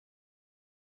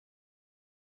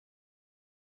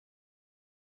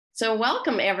So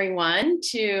welcome everyone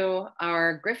to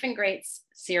our Griffin Greats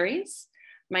series.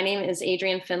 My name is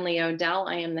Adrienne Finley Odell.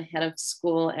 I am the head of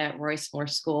school at Royce-Moore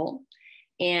School.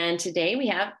 And today we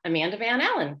have Amanda Van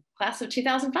Allen, class of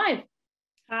 2005.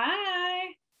 Hi.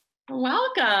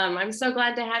 Welcome. I'm so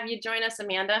glad to have you join us,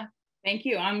 Amanda. Thank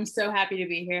you. I'm so happy to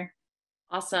be here.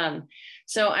 Awesome.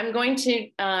 So I'm going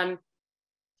to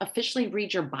officially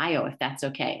read your bio, if that's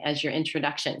okay, as your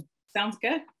introduction. Sounds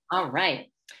good. All right.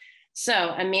 So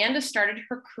Amanda started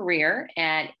her career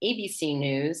at ABC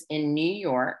News in New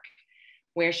York,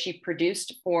 where she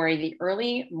produced for the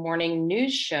early morning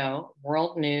news show,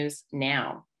 World News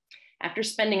Now. After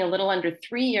spending a little under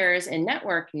 3 years in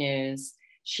network news,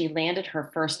 she landed her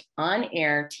first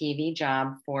on-air TV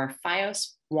job for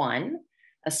FiOS One,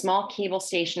 a small cable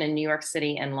station in New York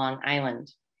City and Long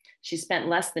Island. She spent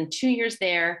less than 2 years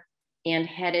there and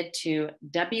headed to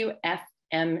WFMZ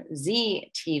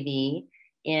TV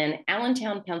in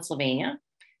Allentown, Pennsylvania,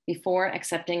 before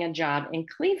accepting a job in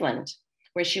Cleveland,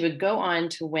 where she would go on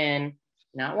to win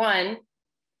not one,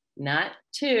 not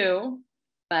two,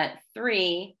 but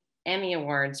 3 Emmy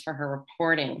Awards for her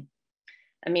reporting.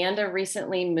 Amanda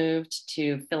recently moved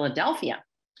to Philadelphia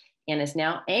and is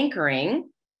now anchoring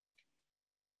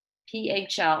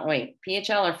PHL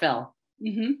or Phil?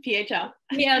 PHL.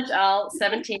 PHL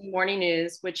 17 Morning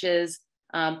News, which is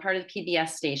part of the PBS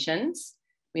stations.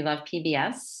 We love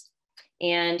PBS.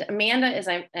 And Amanda, as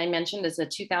I mentioned, is a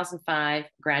 2005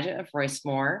 graduate of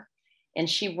Royce-Moore. And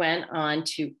she went on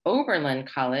to Oberlin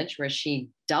College, where she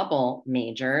double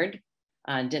majored,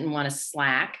 didn't want to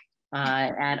slack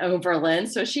at Oberlin.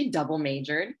 So she double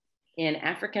majored in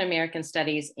African-American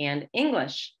studies and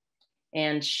English.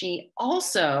 And she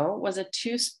also was a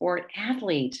 2-sport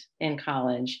athlete in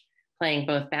college, playing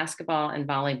both basketball and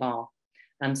volleyball.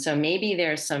 So maybe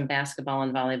there's some basketball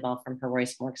and volleyball from her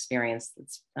Royce-Moore experience.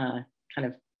 That's kind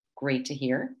of great to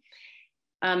hear.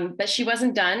 But she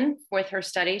wasn't done with her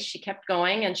studies. She kept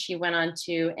going and she went on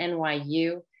to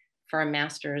NYU for a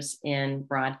master's in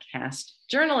broadcast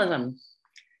journalism.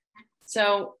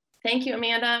 So thank you,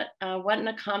 Amanda. What an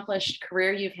accomplished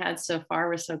career you've had so far.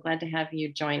 We're so glad to have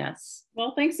you join us.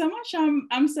 Well, thanks so much.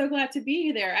 I'm so glad to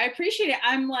be there. I appreciate it.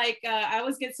 I'm like, I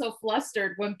always get so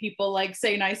flustered when people like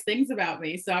say nice things about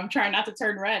me. So I'm trying not to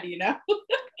turn red, you know?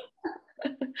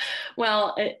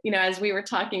 Well, as we were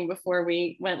talking before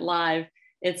we went live,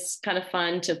 it's kind of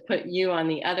fun to put you on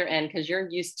the other end because you're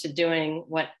used to doing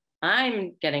what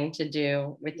I'm getting to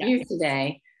do with you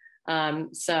today.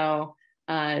 So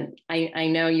I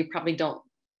know you probably don't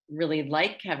really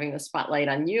like having the spotlight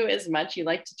on you as much. You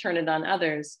like to turn it on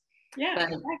others. Yeah,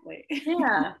 exactly.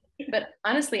 Yeah. But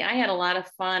honestly, I had a lot of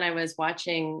fun. I was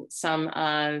watching some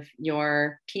of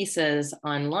your pieces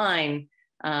online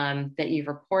that you've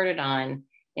reported on,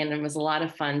 and it was a lot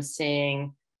of fun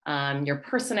seeing your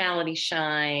personality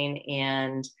shine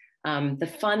and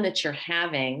the fun that you're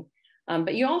having.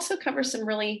 But you also cover some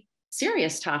really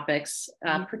serious topics,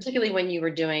 particularly when you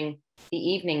were doing the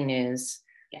evening news.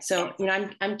 Yes. So,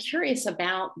 I'm curious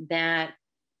about that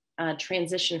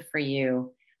transition for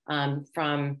you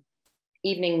from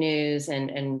evening news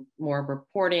and more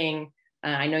reporting.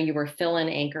 I know you were fill-in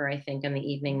anchor, I think, in the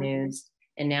evening news,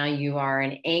 and now you are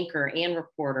an anchor and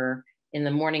reporter in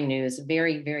the morning news.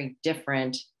 Very, very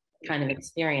different kind of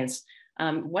experience.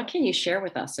 What can you share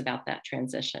with us about that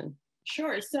transition?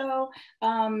 Sure. So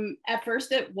at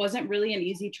first, it wasn't really an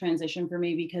easy transition for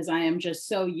me because I am just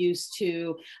so used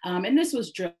to, and this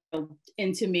was drilled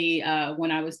into me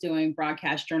when I was doing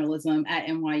broadcast journalism at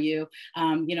NYU.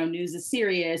 News is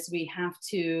serious. We have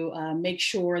to make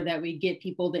sure that we get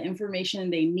people the information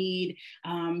they need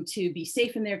to be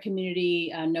safe in their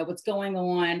community, know what's going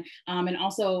on, and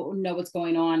also know what's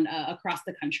going on across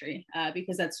the country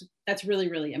because that's really,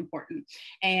 really important.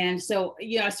 And so,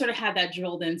 I sort of had that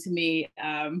drilled into me.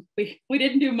 We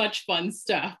didn't do much fun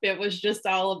stuff. It was just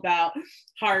all about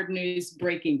hard news,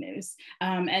 breaking news.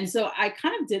 And so I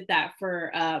kind of did that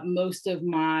for most of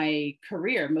my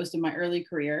career, most of my early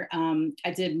career.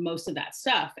 I did most of that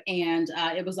stuff. And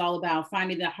it was all about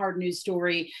finding that hard news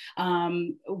story,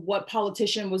 what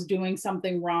politician was doing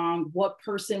something wrong, what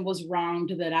person was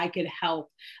wronged that I could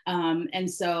help. And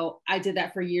so I did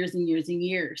that for years and years and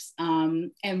years.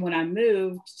 And when I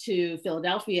moved to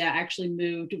Philadelphia, I actually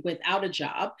moved without a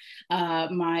job.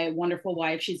 My wonderful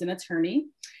wife, she's an attorney.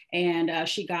 And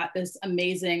she got this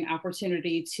amazing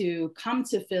opportunity to come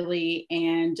to Philly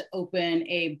and open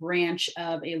a branch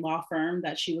of a law firm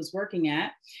that she was working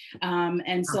at.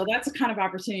 And so that's a kind of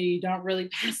opportunity you don't really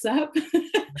pass up.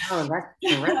 Oh,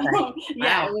 that's terrific.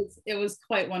 Yeah, Wow. it was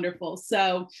quite wonderful.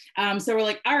 So so we're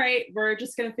like, all right, we're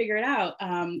just gonna figure it out.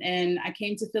 And I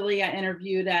came to Philly. I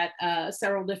interviewed at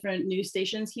several different news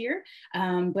stations here,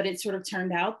 but it sort of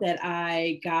turned out that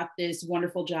I got this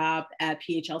wonderful job at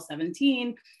PHL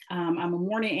 17. I'm a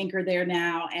morning anchor there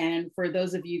now. And for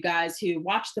those of you guys who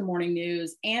watch the morning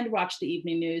news and watch the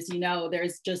evening news, you know,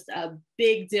 there's just a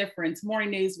big difference.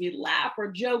 Morning news, we laugh,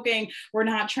 we're joking, we're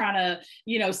not trying to,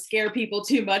 you know, scare people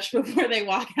too much before they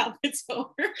walk out the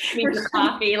door. Need the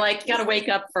coffee, like you gotta wake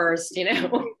up first, you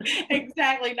know.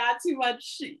 Exactly, not too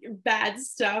much bad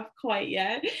stuff quite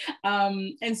yet.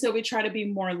 And so we try to be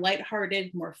more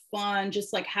lighthearted, more fun,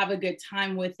 just like have a good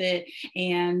time with it.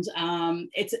 And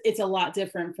it's a lot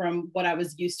different from what I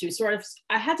was used to. Sort of,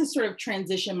 I had to sort of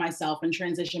transition myself and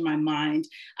transition my mind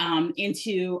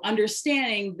into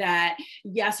understanding that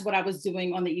yes, what I was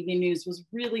doing on the evening news was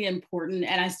really important,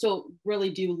 and I still really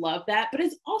do love that. But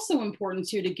it's also important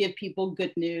too to give people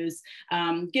good news,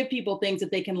 give people things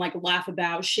that they can like laugh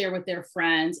about, share with their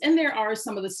friends. And there are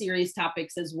some of the serious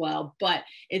topics as well, but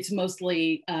it's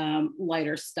mostly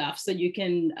lighter stuff. So you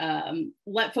can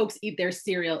let folks eat their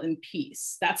cereal in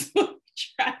peace. That's what we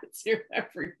try to do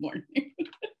every morning.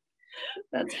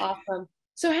 That's awesome.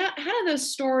 So how do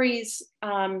those stories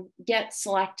get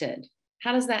selected?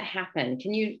 How does that happen?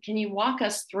 Can you walk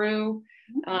us through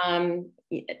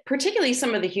particularly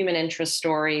some of the human interest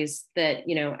stories that,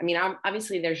 you know, I mean,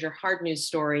 obviously there's your hard news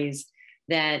stories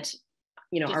that,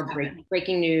 you know, are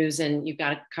breaking news and you've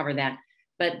got to cover that.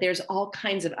 But there's all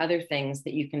kinds of other things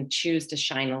that you can choose to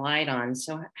shine a light on.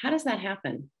 So how does that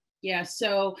happen? Yeah,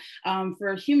 so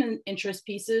for human interest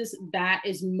pieces, that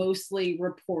is mostly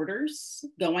reporters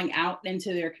going out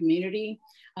into their community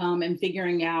and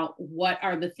figuring out what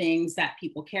are the things that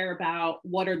people care about,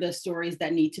 what are the stories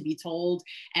that need to be told,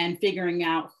 and figuring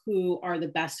out who are the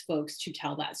best folks to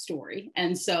tell that story.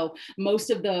 And so most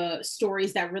of the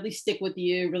stories that really stick with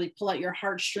you, really pull at your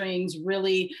heartstrings,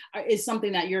 really is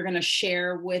something that you're going to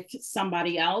share with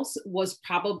somebody else was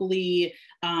probably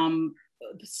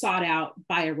sought out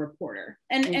by a reporter.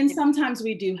 And sometimes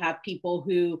we do have people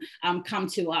who come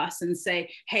to us and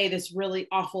say, hey, this really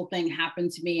awful thing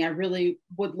happened to me. I really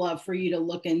would love for you to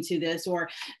look into this. Or,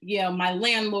 you know, my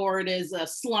landlord is a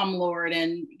slumlord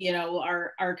and, you know,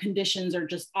 our conditions are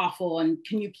just awful. And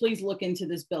can you please look into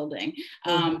this building?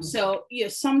 So, you know,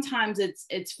 sometimes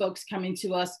it's folks coming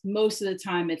to us. Most of the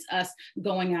time it's us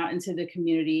going out into the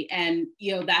community. And,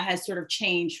 you know, that has sort of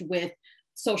changed with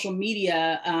social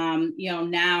media. You know,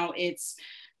 now it's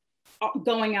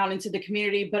going out into the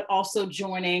community, but also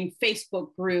joining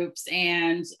Facebook groups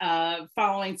and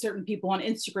following certain people on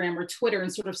Instagram or Twitter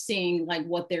and sort of seeing like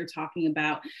what they're talking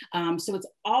about. So it's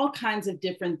all kinds of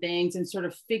different things and sort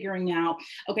of figuring out,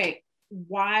 okay,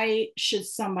 why should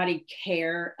somebody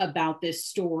care about this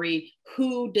story?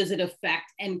 Who does it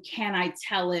affect? And can I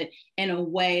tell it in a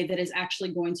way that is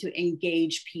actually going to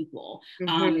engage people?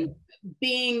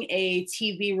 Being a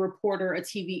TV reporter, a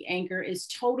TV anchor is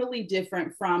totally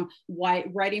different from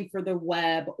writing for the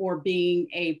web or being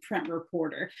a print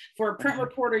reporter. For a print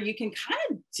reporter, you can kind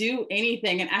of do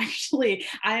anything. And actually,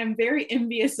 I am very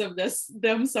envious of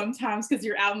them sometimes because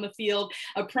you're out in the field.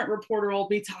 A print reporter will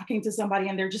be talking to somebody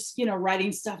and they're just, you know,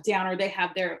 writing stuff down, or they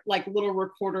have their like little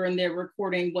recorder and they're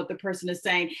recording what the person is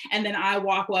saying. And then I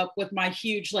walk up with my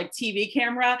huge like TV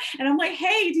camera and I'm like,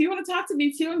 hey, do you want to talk to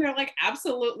me too? And they're like,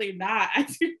 absolutely not. I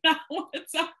do not want to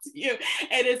talk to you.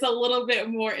 And it's a little bit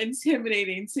more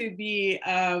intimidating to be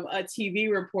a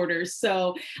TV reporter.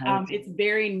 So it's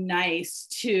very nice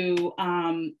to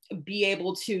be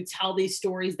able to tell these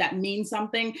stories that mean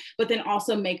something, but then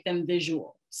also make them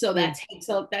visual. So that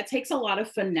takes a lot of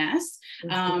finesse,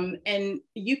 and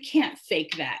you can't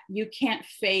fake that. You can't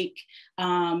fake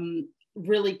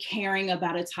really caring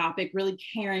about a topic, really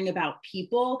caring about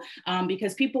people,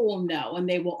 because people will know and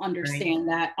they will understand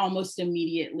that almost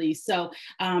immediately. So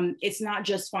it's not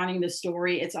just finding the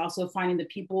story, it's also finding the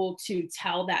people to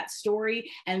tell that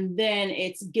story. And then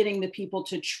it's getting the people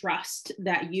to trust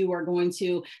that you are going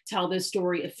to tell this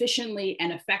story efficiently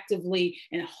and effectively,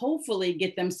 and hopefully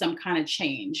get them some kind of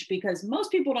change, because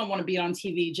most people don't want to be on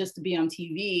TV just to be on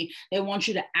TV. They want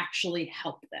you to actually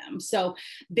help them. So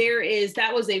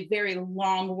that was a very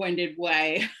long-winded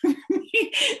way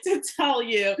to tell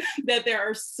you that there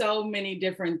are so many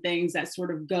different things that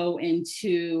sort of go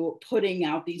into putting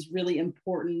out these really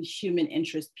important human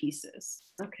interest pieces.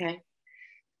 Okay.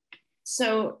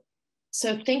 So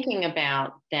So thinking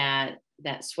about that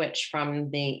switch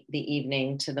from the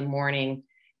evening to the morning,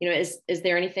 is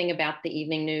there anything about the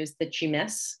evening news that you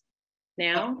miss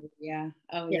now? Oh, yeah.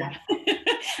 Oh, Yeah. yeah.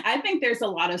 I think there's a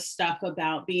lot of stuff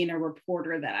about being a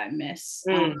reporter that I miss.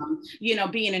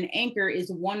 Mm, Being an anchor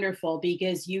is wonderful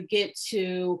because you get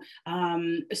to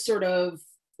sort of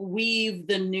weave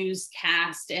the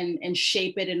newscast and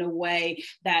shape it in a way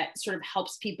that sort of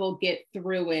helps people get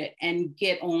through it and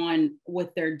get on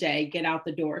with their day, get out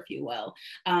the door, if you will.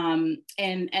 And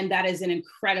that is an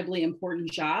incredibly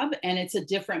important job, and it's a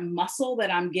different muscle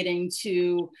that I'm getting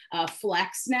to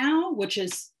flex now, which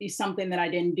is something that I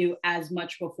didn't do as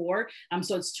much before.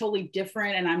 So it's totally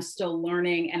different, and I'm still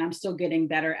learning, and I'm still getting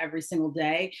better every single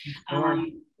day. sure.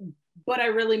 But I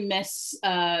really miss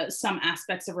some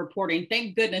aspects of reporting.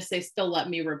 Thank goodness they still let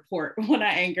me report when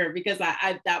I anchor, because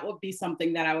I that would be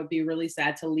something that I would be really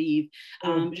sad to leave.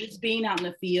 Just being out in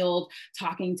the field,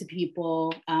 talking to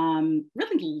people,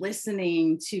 really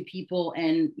listening to people,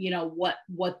 and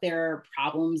what their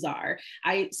problems are.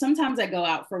 Sometimes I go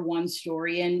out for one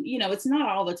story, and it's not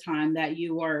all the time that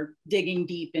you are digging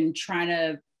deep and trying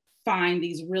to find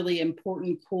these really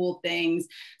important, cool things.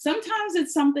 Sometimes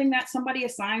it's something that somebody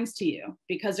assigns to you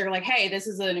because they're like, hey, this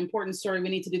is an important story. We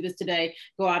need to do this today.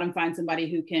 Go out and find somebody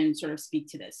who can sort of speak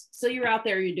to this. So you're out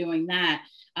there, you're doing that.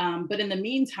 But in the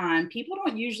meantime, people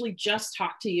don't usually just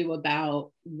talk to you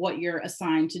about what you're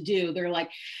assigned to do. They're like,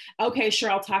 okay,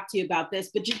 sure, I'll talk to you about this,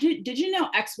 but did you know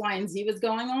X, Y, and Z was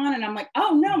going on? And I'm like,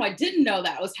 oh no, I didn't know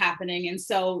that was happening. And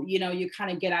so, you kind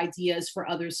of get ideas for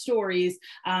other stories.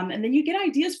 And then you get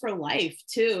ideas for life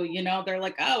too. They're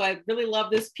like, oh, I really love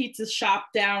this pizza shop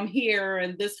down here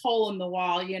and this hole in the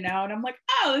wall, and I'm like,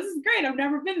 oh, this is great. I've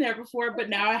never been there before, but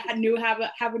now I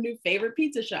have a new favorite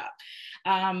pizza shop.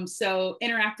 So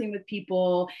interacting with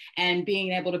people and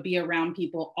being able to be around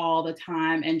people all the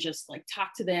time and just like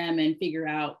talk to them and figure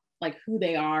out like who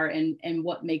they are and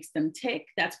what makes them tick.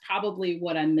 That's probably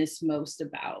what I miss most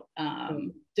about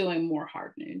doing more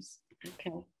hard news.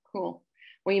 Okay, cool.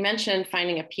 Well, you mentioned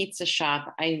finding a pizza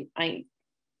shop. I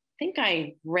think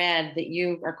I read that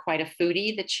you are quite a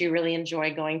foodie, that you really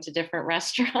enjoy going to different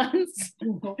restaurants.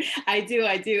 I do.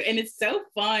 And it's so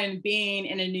fun being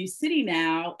in a new city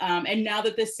now. And now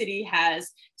that the city has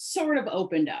sort of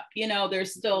opened up,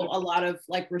 there's still a lot of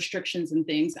like restrictions and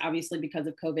things, obviously because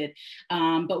of COVID.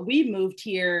 But we moved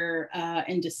here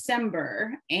in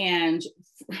December. And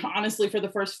honestly, for the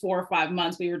first 4 or 5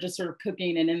 months, we were just sort of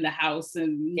cooking and in the house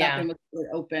and nothing was really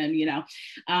open,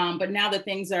 But now that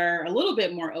things are a little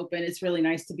bit more open, it's really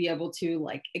nice to be able to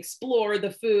like explore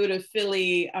the food of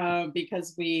Philly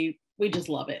because we just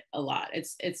love it a lot.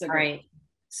 It's a great. Right.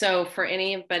 So for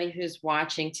anybody who's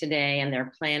watching today and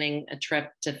they're planning a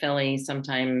trip to Philly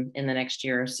sometime in the next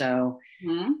year or so,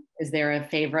 is there a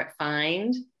favorite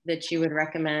find that you would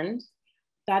recommend?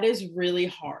 That is really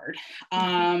hard.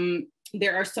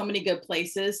 There are so many good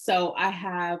places. So I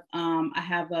have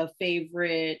a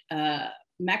favorite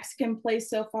Mexican place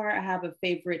so far. I have a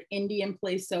favorite Indian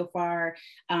place so far.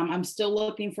 I'm still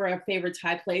looking for a favorite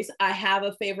Thai place. I have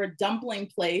a favorite dumpling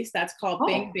place that's called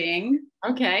Bing Bing.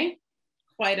 Okay.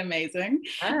 Quite amazing.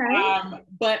 All right.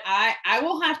 But I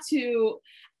will have to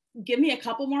give me a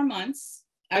couple more months.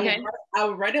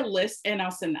 I'll write a list and I'll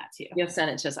send that to you. You'll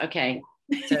send it to us. Okay.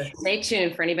 So stay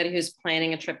tuned for anybody who's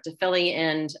planning a trip to Philly.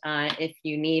 And if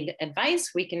you need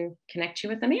advice, we can connect you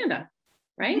with Amanda.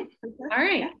 Right? All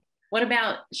right. Yeah. What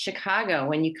about Chicago?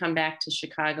 When you come back to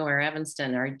Chicago or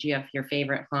Evanston, or do you have your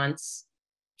favorite haunts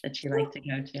that you like to go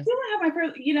to? I do have my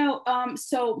favorite,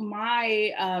 so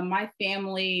my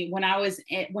family, when I was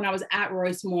at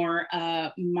Roycemore,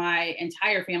 my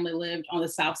entire family lived on the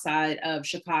south side of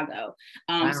Chicago.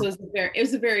 Wow. So it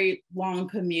was a very long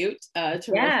commute to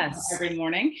Roycemore every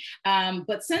morning.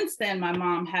 But since then, my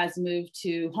mom has moved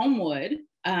to Homewood.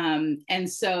 And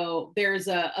so there's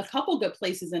a couple good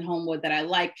places in Homewood that I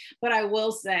like, but I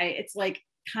will say it's like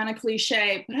kind of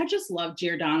cliche, but I just love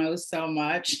Giordano's so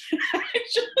much.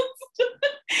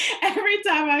 Every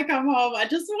time I come home, I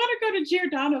just want to go to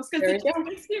Giordano's because it just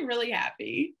makes me really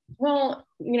happy. Well,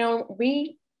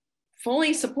 we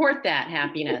fully support that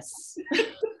happiness.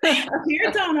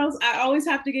 Giordano's, I always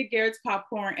have to get Garrett's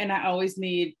popcorn, and I always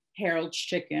need Harold's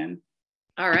chicken.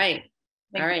 All right.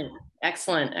 All right.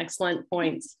 Excellent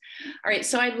points. All right.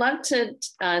 So I'd love to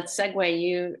segue.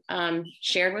 You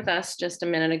shared with us just a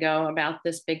minute ago about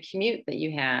this big commute that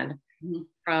you had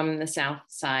from the south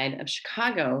side of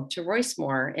Chicago to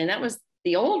Roycemore. And that was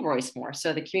the old Roycemore.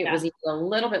 So the commute was even a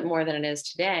little bit more than it is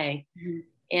today.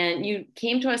 And you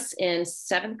came to us in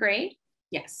 7th grade?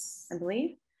 Yes. I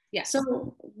believe. Yes.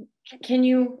 So can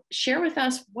you share with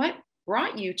us what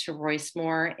brought you to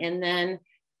Royce-Moore, and then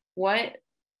what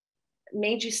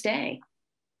made you stay?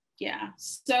 Yeah.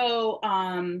 So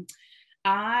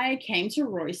I came to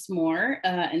Royce-Moore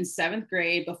in 7th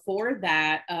grade. Before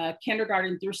that,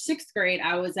 kindergarten through 6th grade,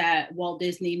 I was at Walt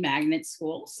Disney Magnet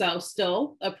School. So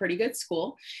still a pretty good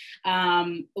school.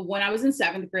 When I was in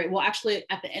 7th grade, well, actually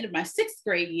at the end of my 6th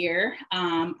grade year,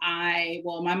 my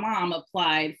mom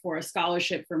applied for a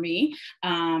scholarship for me,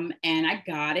 and I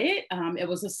got it. It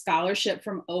was a scholarship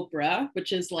from Oprah,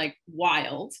 which is like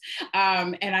wild.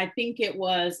 And I think it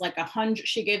was like 100,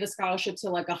 she gave the scholarship to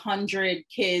like 100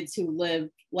 kids who lived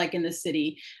like in the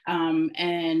city,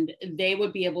 and they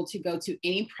would be able to go to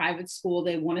any private school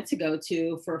they wanted to go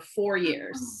to for 4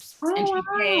 years. Oh, and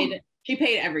wow. she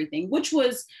paid everything, which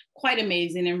was quite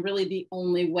amazing, and really the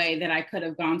only way that I could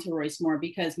have gone to Royce-Moore,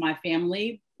 because my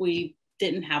family, we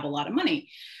didn't have a lot of money.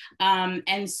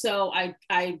 And so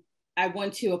I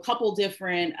went to a couple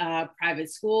different private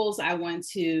schools. I went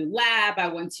to Lab, I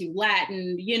went to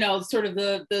Latin, sort of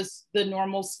the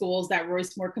normal schools that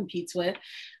Royce-Moore competes with.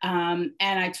 And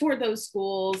I toured those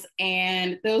schools,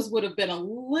 and those would have been a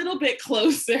little bit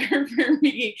closer for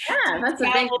me. Yeah, that's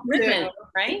a big commitment,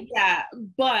 right? Yeah,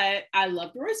 but I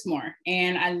loved Royce-Moore,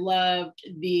 and I loved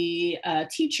the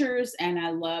teachers, and I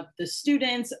loved the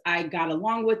students. I got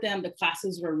along with them. The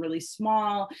classes were really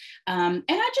small. And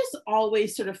I just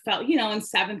always sort of felt, in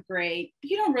 7th grade,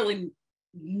 you don't really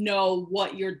know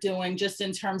what you're doing just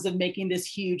in terms of making this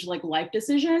huge like life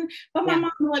decision, but my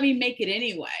mom let me make it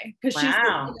anyway, because she said,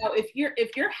 if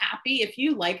you're happy, if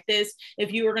you like this,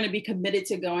 if you were going to be committed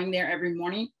to going there every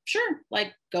morning, sure,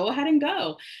 like go ahead and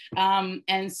go.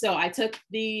 And so I took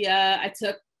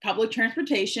public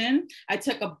transportation. I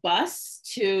took a bus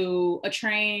to a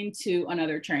train to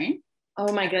another train.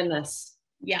 Oh my goodness.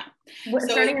 Yeah.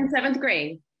 Starting in 7th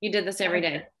grade, you did this every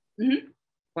day. Mm-hmm.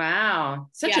 Wow.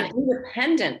 Such an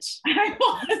independent. I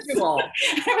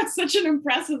was such an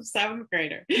impressive 7th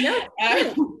grader. No.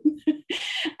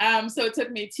 So it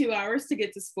took me 2 hours to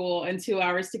get to school and 2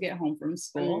 hours to get home from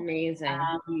school. Amazing.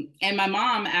 And my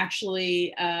mom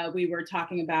actually, we were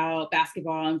talking about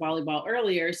basketball and volleyball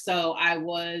earlier. So I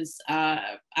was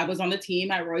on the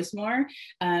team at Royce-Moore.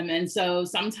 And so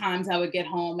sometimes I would get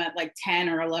home at like 10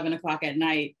 or 11 o'clock at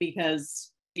night, because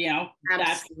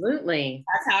absolutely,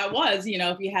 that's how it was,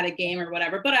 if you had a game or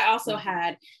whatever. But I also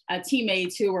had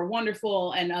teammates who were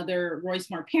wonderful, and other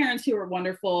Royce-Moore parents who were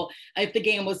wonderful. If the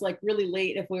game was like really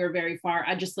late, if we were very far,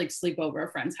 I'd just like sleep over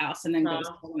a friend's house and then go to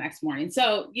school the next morning.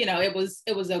 So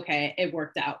it was okay, it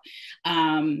worked out.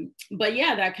 But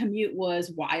yeah, that commute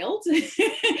was wild.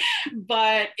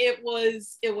 But it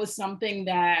was something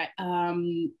that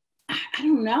I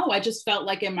don't know. I just felt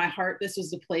like in my heart, this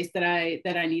was the place that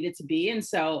I needed to be. And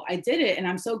so I did it. And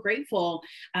I'm so grateful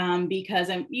because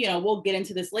we'll get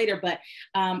into this later, but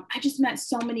I just met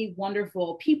so many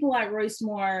wonderful people at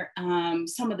Royce-Moore.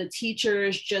 Some of the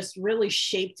teachers just really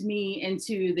shaped me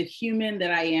into the human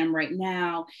that I am right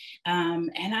now.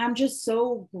 And I'm just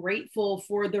so grateful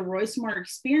for the Royce-Moore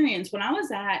experience. When I was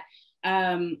at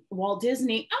Walt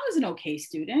Disney, I was an okay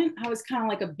student. I was kind of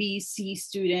like a B/C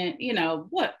student,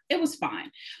 it was fine.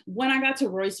 When I got to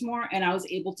Royce-Moore and I was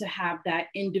able to have that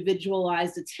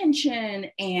individualized attention,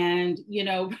 and,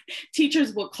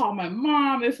 teachers would call my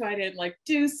mom if I didn't like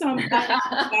do something.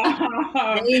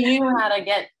 They knew how to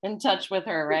get in touch with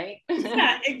her, right?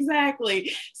 Yeah,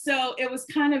 exactly. So it was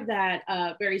kind of that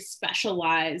very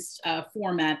specialized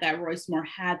format that Royce-Moore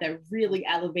had that really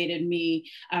elevated me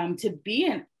to be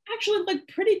an actually like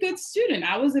pretty good student.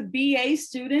 I was a BA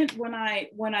student when I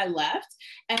left,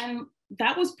 and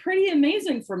that was pretty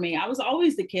amazing for me. I was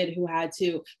always the kid who had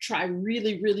to try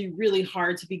really, really, really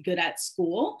hard to be good at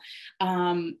school.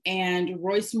 And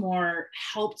Royce-Moore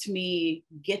helped me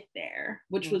get there,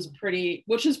 which was pretty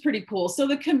cool. So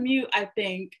the commute, I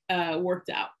think, worked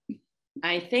out.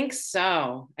 I think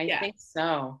so. I think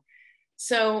so.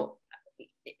 So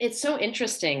it's so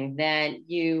interesting that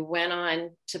you went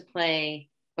on to play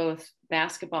both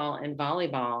basketball and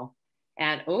volleyball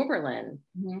at Oberlin.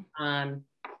 Mm-hmm.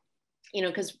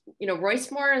 Because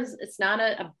Royce-Moore it's not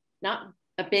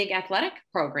a big athletic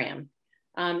program.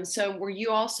 So were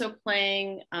you also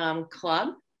playing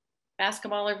club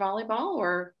basketball or volleyball,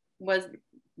 or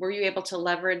were you able to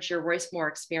leverage your Royce-Moore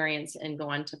experience and go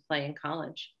on to play in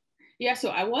college? Yeah, so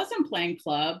I wasn't playing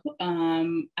club.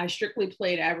 I strictly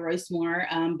played at Royce-Moore,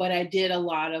 but I did a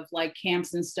lot of like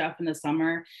camps and stuff in the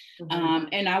summer. Mm-hmm.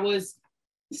 And I was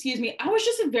excuse me, I was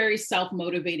just a very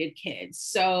self-motivated kid.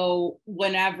 So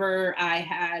whenever I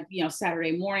had,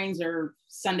 Saturday mornings or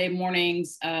Sunday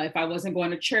mornings, if I wasn't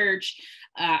going to church,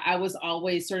 I was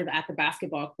always sort of at the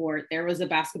basketball court. There was a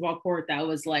basketball court that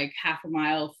was like half a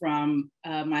mile from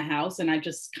my house, and I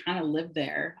just kind of lived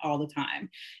there all the time.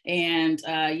 And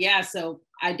so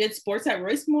I did sports at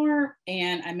Royce-Moore,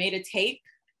 and I made a tape,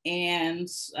 and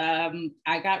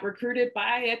I got recruited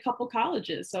by a couple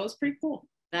colleges. So it was pretty cool.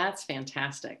 That's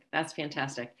fantastic. That's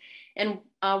fantastic. And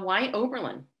why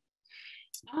Oberlin?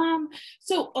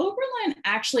 So Oberlin,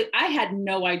 actually, I had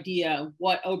no idea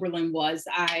what Oberlin was.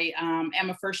 I am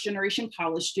a first generation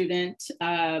college student,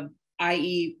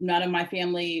 i.e. none of my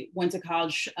family went to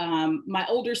college. My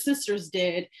older sisters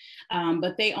did,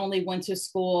 but they only went to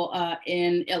school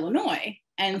in Illinois.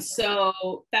 And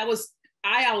so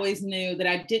I always knew that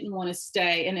I didn't want to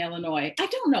stay in Illinois. I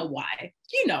don't know why.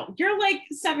 You're like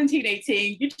 17,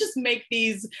 18, you just make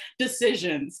these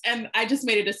decisions. And I just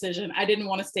made a decision. I didn't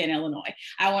want to stay in Illinois.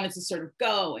 I wanted to sort of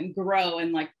go and grow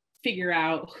and like figure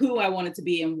out who I wanted to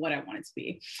be and what I wanted to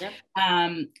be.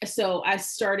 Yep. So I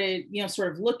started,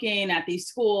 sort of looking at these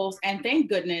schools, and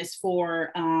thank goodness for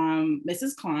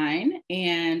Mrs. Klein.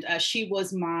 And she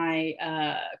was my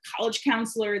college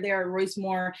counselor there at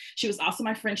Royce-Moore. She was also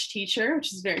my French teacher,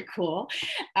 which is very cool.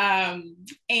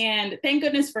 And thank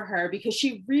goodness for her, because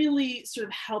she really sort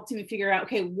of helped me figure out,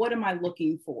 okay, what am I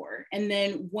looking for? And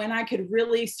then when I could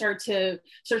really start to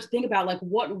think about like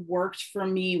what worked for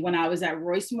me when I was at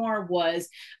Royce-Moore was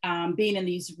being in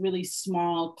these really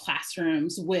small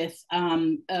classrooms with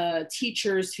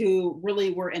teachers who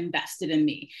really were invested in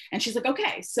me. And she's like,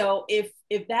 okay, so if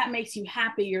that makes you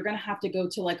happy, you're going to have to go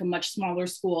to like a much smaller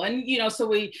school. And, so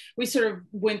we sort of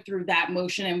went through that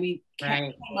motion, and we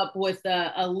came up with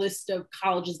a list of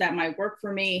colleges that might work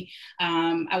for me.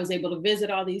 I was able to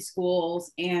visit all these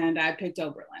schools, and I picked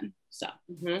Oberlin. So.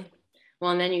 Mm-hmm.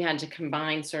 Well, and then you had to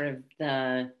combine sort of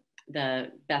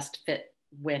the best fit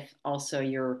with also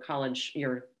your college,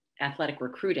 your athletic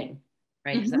recruiting,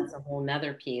 right? Because that's a whole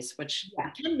nother piece, which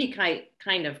can be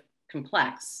kind of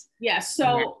complex. Yeah,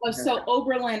 so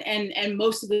Oberlin and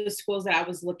most of the schools that I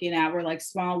was looking at were like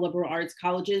small liberal arts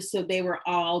colleges. So they were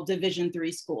all Division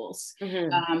III schools,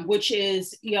 which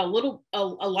is, a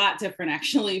lot different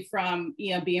actually from,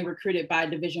 being recruited by a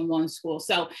Division I school.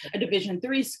 So a Division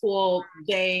III school,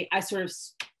 I sort of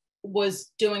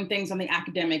was doing things on the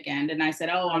academic end. And I said,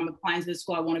 I'm applying to this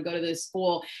school. I want to go to this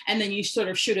school. And then you sort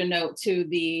of shoot a note to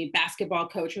the basketball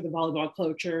coach or the volleyball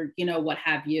coach or, what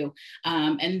have you.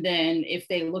 And then if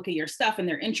they look at your stuff and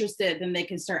they're interested, then they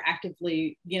can start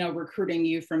actively, recruiting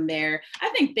you from there. I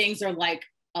think things are like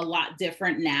a lot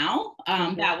different now.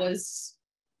 That was,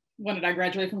 when did I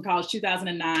graduate from college?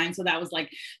 2009. So that was like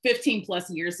 15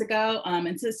 plus years ago.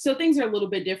 And so things are a little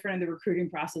bit different, and the recruiting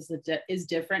process is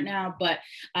different now. But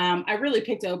I really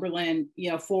picked Oberlin,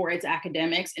 for its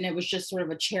academics. And it was just sort of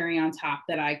a cherry on top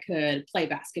that I could play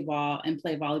basketball and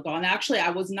play volleyball. And actually, I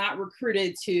was not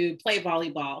recruited to play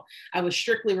volleyball. I was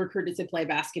strictly recruited to play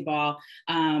basketball.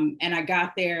 And I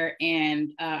got there,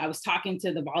 and I was talking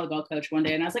to the volleyball coach one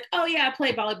day, and I was like, oh yeah, I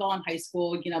played volleyball in high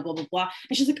school, blah, blah, blah.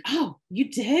 And she's like, oh,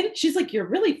 you did? She's like, you're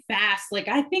really fast. Like,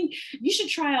 I think you should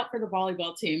try out for the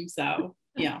volleyball team. So,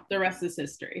 the rest is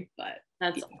history. But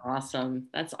that's awesome.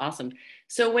 That's awesome.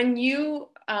 So when you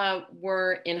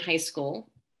were in high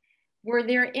school, were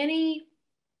there any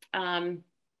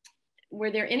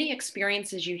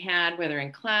experiences you had, whether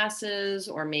in classes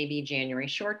or maybe January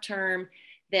short term,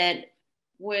 that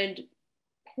would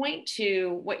point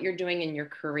to what you're doing in your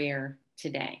career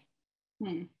today?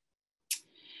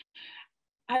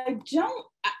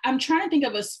 I'm trying to think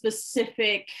of a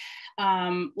specific,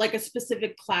 like a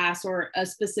specific class or a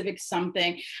specific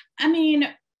something. I mean,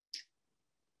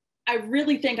 I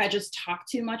really think I just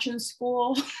talked too much in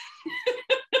school.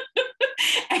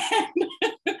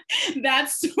 And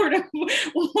that's sort of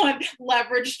what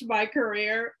leveraged my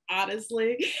career,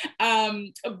 honestly.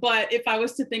 But if I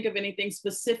was to think of anything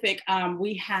specific,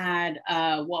 we had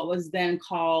what was then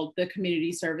called the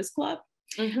Community Service Club.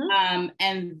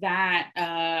 And that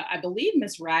I believe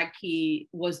Miss Radke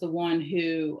was the one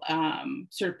who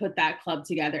sort of put that club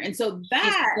together. And so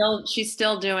that she's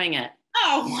still doing it.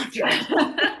 Oh,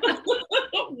 wonderful.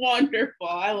 Wonderful.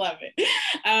 I love it.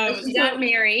 She got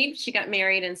married. She got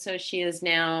married. And so she is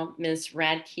now Miss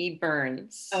Radke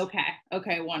Burns. Okay.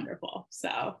 Wonderful.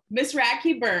 So Miss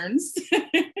Radke Burns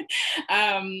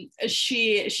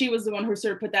She was the one who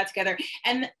sort of put that together.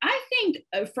 And I think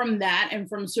from that and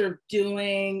from sort of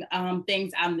doing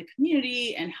things out in the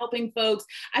community and helping folks,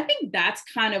 I think that's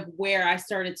kind of where I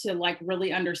started to like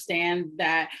really understand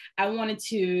that I wanted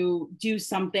to do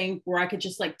something where I could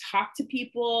just like talk to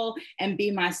people and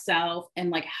be myself and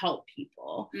like help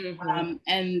people.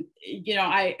 And you know,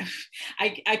 I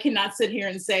cannot sit here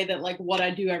and say that like what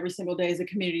I do every single day is a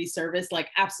community service, like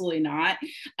absolutely not.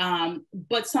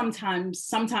 But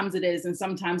sometimes it is, and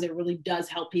sometimes it really does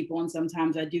help people, and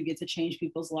sometimes I do get to change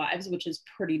people's lives, which is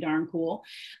pretty darn cool.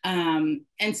 And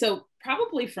so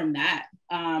probably from that,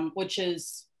 which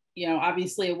is, you know,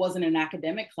 obviously it wasn't an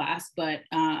academic class, but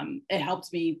it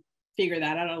helped me figure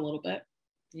that out a little bit.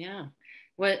 Yeah.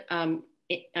 What I'm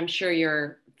sure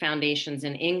your foundations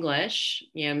in English,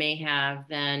 you know, may have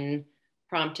then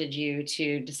prompted you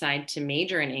to decide to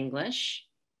major in English.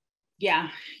 Yeah.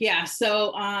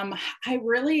 So I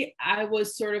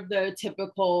was sort of the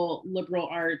typical liberal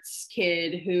arts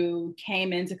kid who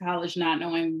came into college not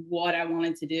knowing what I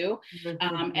wanted to do.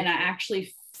 And I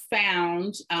actually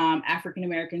found African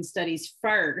American studies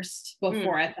first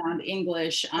before I found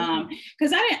English,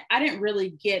 because I didn't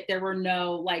really get, there were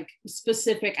no like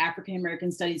specific African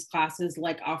American studies classes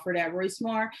like offered at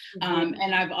Royce-Moore.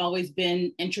 And I've always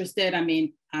been interested. I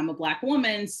mean, I'm a Black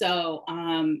woman, so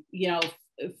you know,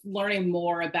 learning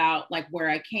more about like where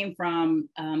I came from,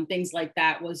 things like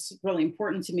that was really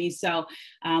important to me. So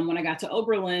when I got to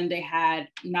Oberlin, they had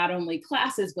not only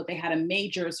classes, but they had a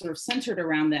major sort of centered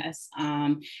around this.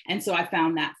 And so I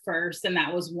found that first, and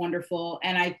that was wonderful.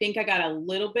 And I think I got a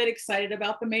little bit excited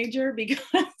about the major because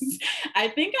I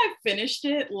think I finished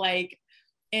it like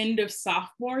end of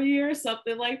sophomore year,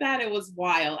 something like that. It was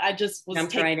wild. I just was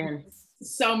taking right in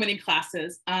so many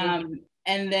classes.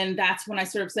 And then that's when I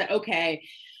sort of said, okay,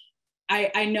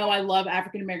 I know I love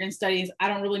African American studies. I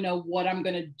don't really know what I'm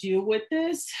going to do with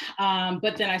this.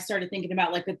 But then I started thinking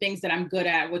about like the things that I'm good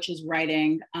at, which is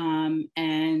writing,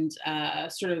 and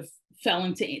sort of fell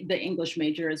into the English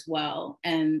major as well.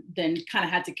 And then kind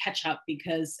of had to catch up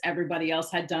because everybody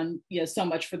else had done, you know, so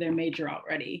much for their major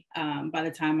already by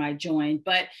the time I joined.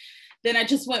 But then I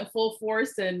just went full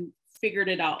force and figured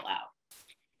it all out.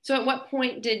 So at what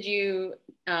point did you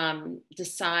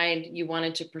decide you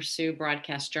wanted to pursue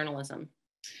broadcast journalism?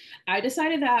 I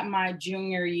decided that my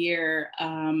junior year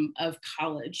of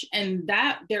college, and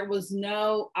that there was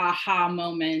no aha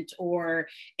moment or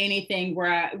anything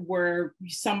where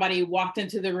somebody walked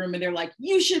into the room and they're like,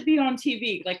 you should be on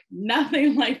TV. Like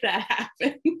nothing like that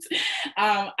happened.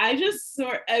 I just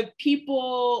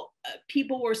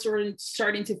people were sort of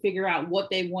starting to figure out what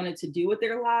they wanted to do with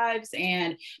their lives.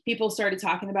 And people started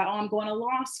talking about, oh, I'm going to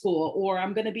law school, or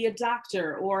I'm going to be a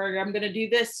doctor, or I'm going to do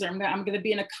this, or I'm going to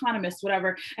be an economist,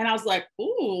 whatever. And I was like,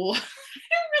 ooh, I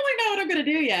don't really know what I'm going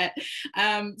to do yet.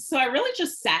 So I really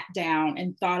just sat down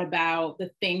and thought about the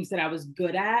things that I was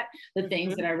good at, the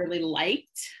things that I really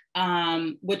liked,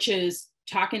 which is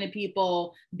talking to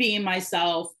people, being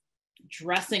myself,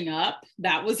 dressing up.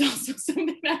 That was also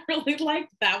something I really liked.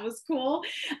 That was cool.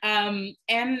 And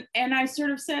I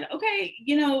sort of said, okay,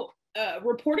 you know,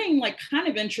 reporting like kind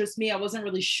of interests me. I wasn't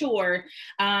really sure.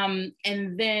 And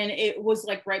then it was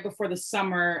like right before the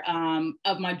summer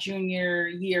of my junior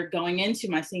year going into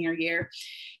my senior year.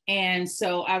 And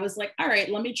so I was like, all right,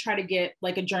 let me try to get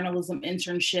like a journalism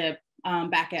internship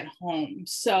back at home.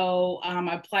 So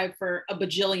I applied for a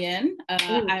bajillion.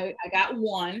 I got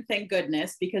one, thank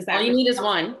goodness, because that all you need is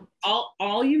one.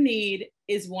 All you need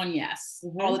is one yes,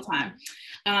 all the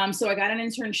time. So I got an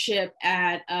internship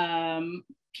at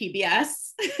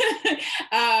PBS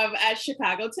at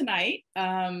Chicago Tonight.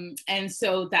 And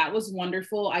so that was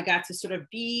wonderful. I got to sort of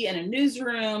be in a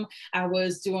newsroom. I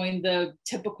was doing the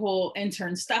typical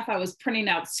intern stuff. I was printing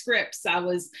out scripts. I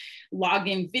was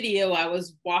logging video. I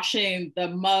was washing the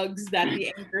mugs that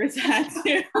the anchors had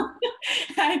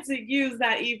to use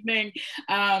that evening.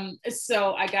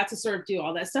 So I got to sort of do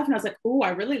all that stuff. And I was like, oh,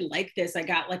 I really like this. I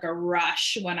got like a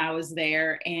rush when I was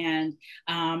there. And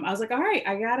I was like, all right,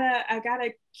 I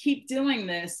gotta keep doing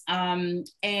this.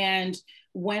 And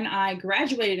when I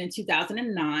graduated in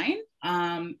 2009,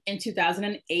 in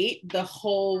 2008, the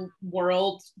whole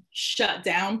world shut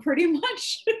down pretty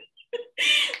much.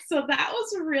 So that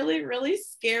was really, really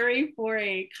scary for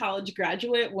a college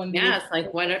graduate. It's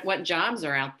like what jobs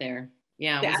are out there?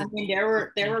 Yeah, I mean, there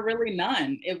were really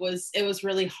none. It was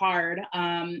really hard.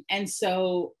 And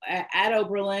so at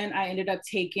Oberlin, I ended up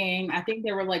taking, I think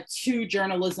there were like 2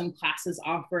 journalism classes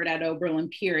offered at Oberlin,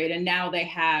 period. And now they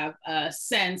have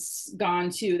since gone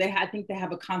to, I think they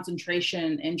have a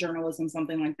concentration in journalism,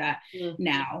 something like that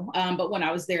now. But when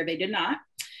I was there, they did not.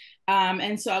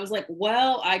 And so I was like,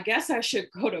 well, I guess I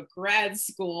should go to grad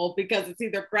school because it's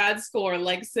either grad school or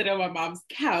like sit on my mom's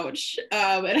couch.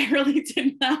 And I really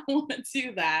did not want to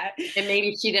do that. And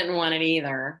maybe she didn't want it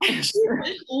either.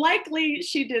 Likely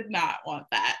she did not want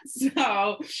that.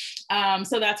 So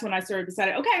that's when I sort of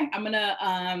decided, okay, I'm going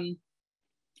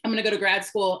to go to grad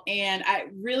school. And I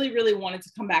really, really wanted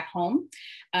to come back home.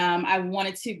 I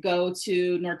wanted to go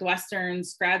to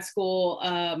Northwestern's grad school.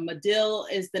 Medill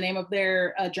is the name of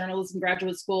their journalism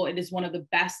graduate school. It is one of the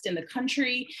best in the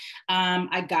country.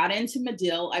 I got into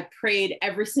Medill. I prayed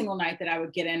every single night that I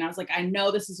would get in. I was like, I know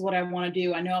this is what I want to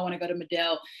do. I know I want to go to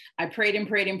Medill. I prayed and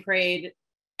prayed and prayed.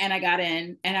 And I got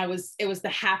in, and it was the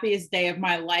happiest day of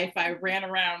my life. I ran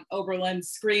around Oberlin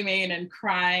screaming and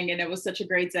crying, and it was such a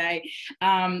great day.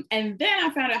 And then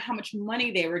I found out how much money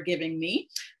they were giving me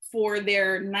for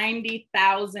their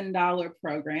 $90,000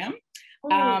 program.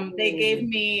 They gave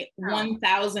me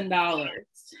 $1,000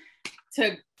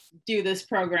 to do this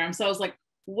program. So I was like,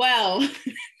 well,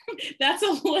 that's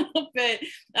a little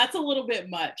bit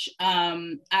much.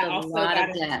 I also got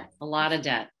a lot of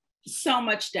debt. So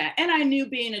much debt. And I knew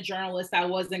being a journalist, I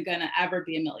wasn't going to ever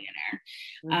be a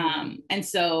millionaire. And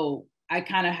so I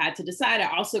kind of had to decide.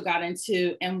 I also got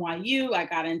into NYU. I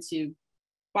got into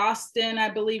Boston, I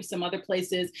believe, some other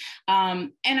places.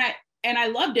 And I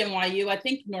loved NYU. I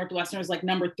think Northwestern was like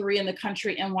number 3 in the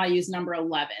country. NYU is number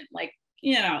 11. Like,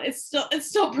 it's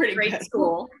still pretty great good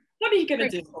school. What are you going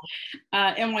to do?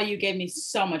 NYU gave me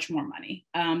so much more money.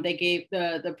 They gave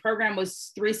the program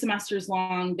was 3 semesters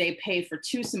long. They paid for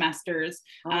 2 semesters.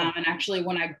 And actually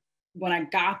when I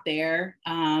got there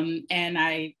and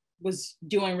I was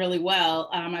doing really well,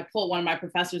 I pulled one of my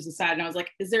professors aside and I was like,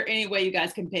 is there any way you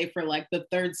guys can pay for like the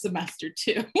 3rd semester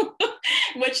too?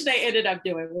 Which they ended up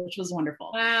doing, which was wonderful.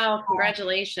 Wow.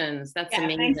 Congratulations. That's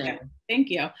amazing.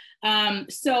 Thank you.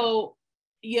 So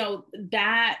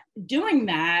that doing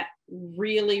that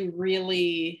really,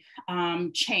 really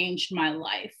changed my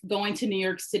life. Going to New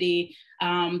York City,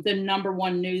 the number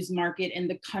 1 news market in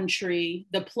the country,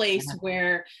 the place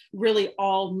where really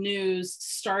all news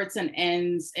starts and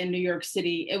ends in New York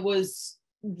City. It was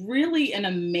really an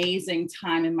amazing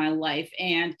time in my life.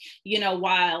 And,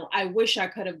 while I wish I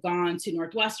could have gone to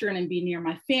Northwestern and be near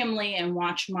my family and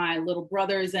watch my little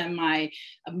brothers and my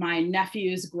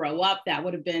nephews grow up, that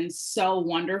would have been so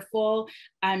wonderful.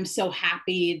 I'm so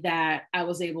happy that I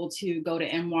was able to go to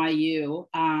NYU.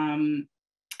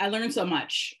 I learned so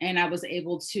much, and I was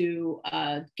able to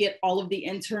get all of the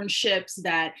internships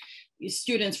that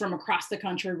students from across the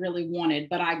country really wanted,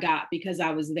 but I got because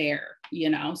I was there,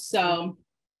 so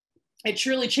it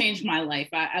truly changed my life.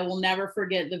 I will never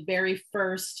forget the very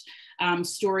first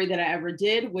story that I ever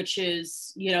did, which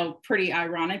is, pretty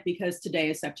ironic because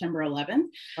today is September 11th.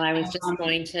 Well, I was just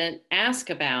going to ask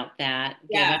about that.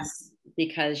 Yes.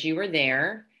 Because you were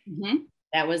there. Mm-hmm.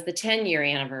 That was the 10-year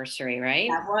anniversary, right?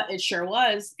 It sure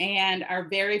was. And our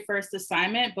very first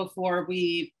assignment before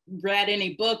we read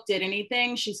any book, did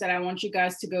anything, she said, I want you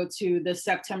guys to go to the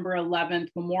September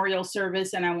 11th memorial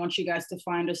service, and I want you guys to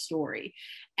find a story.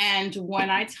 And when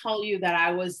I tell you that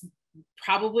I was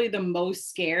probably the most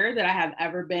scared that I have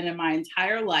ever been in my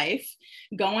entire life,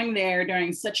 going there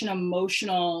during such an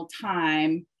emotional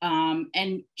time,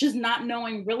 and just not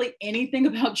knowing really anything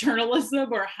about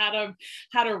journalism or how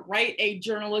to write a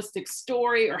journalistic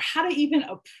story or how to even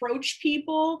approach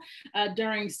people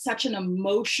during such an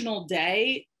emotional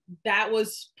day. That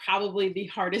was probably the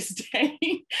hardest day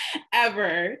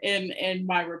ever in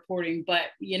my reporting. But,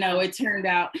 it turned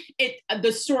out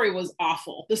the story was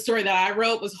awful. The story that I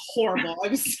wrote was horrible. I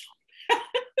was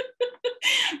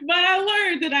but I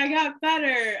learned that I got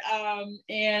better.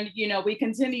 And, we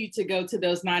continued to go to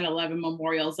those 9/11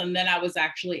 memorials. And then I was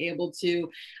actually able to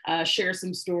share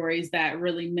some stories that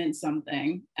really meant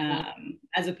something,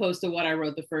 as opposed to what I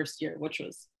wrote the first year, which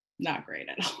was not great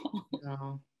at all.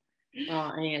 Oh.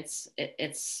 Well, I mean,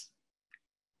 it's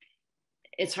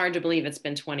hard to believe it's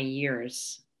been 20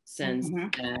 years since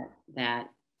that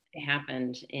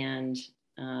happened, and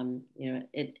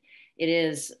it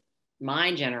is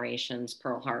my generation's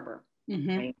Pearl Harbor.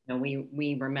 Right?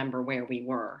 We remember where we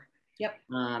were. Yep.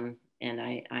 And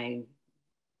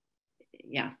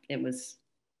it was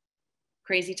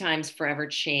crazy times. Forever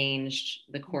changed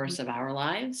the course of our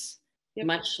lives. Yep.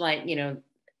 Much like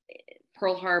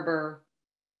Pearl Harbor,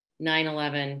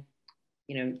 9/11,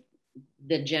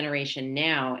 the generation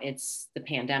now, it's the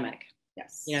pandemic.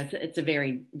 Yes. It's a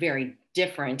very, very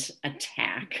different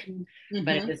attack,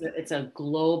 but it's a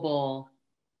global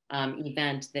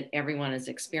event that everyone is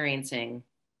experiencing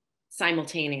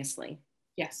simultaneously.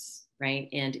 Yes. Right.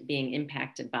 And being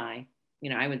impacted by,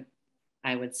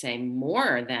 I would say,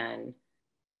 more than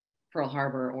Pearl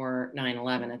Harbor or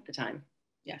 9/11 at the time.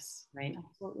 Yes, right?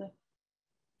 absolutely.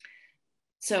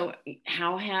 So,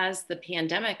 how has the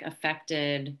pandemic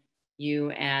affected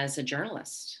you as a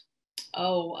journalist?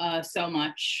 Oh, so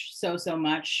much, so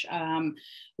much.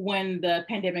 When the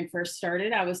pandemic first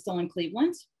started, I was still in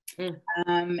Cleveland.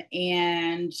 Mm.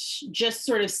 And just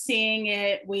sort of seeing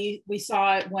it, we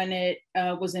saw it when it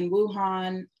was in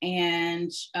Wuhan,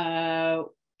 and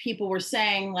people were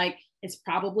saying like, it's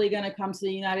probably going to come to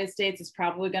the United States. It's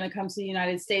probably going to come to the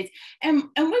United States. And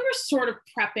we were sort of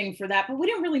prepping for that, but we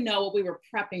didn't really know what we were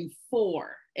prepping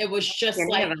for. It was just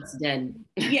Many like, of us did.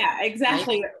 yeah,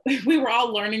 exactly. Right? We were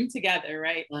all learning together,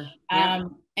 right? Yeah.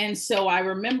 And so I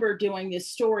remember doing this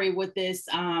story with this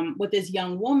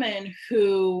young woman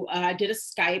who did a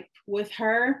Skype with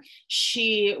her.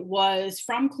 She was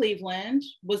from Cleveland,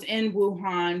 was in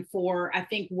Wuhan for, I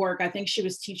think, work. I think she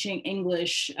was teaching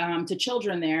English to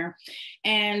children there,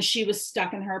 and she was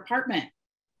stuck in her apartment.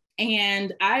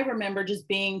 And I remember just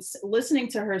listening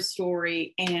to her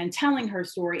story and telling her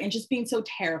story and just being so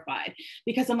terrified,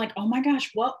 because I'm like, oh my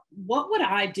gosh, what would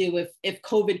I do if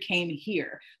COVID came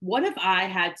here? What if I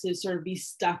had to sort of be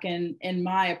stuck in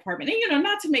my apartment? And,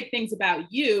 not to make things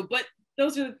about you, but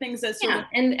those are the things that sort of.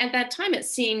 And at that time it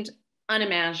seemed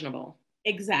unimaginable.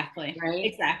 Exactly. Right.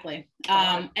 Exactly.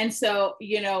 And so,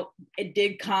 it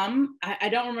did come. I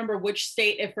don't remember which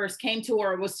state it first came to,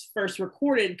 or it was first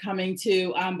recorded coming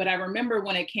to. But I remember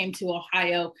when it came to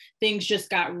Ohio, things just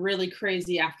got really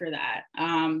crazy after that.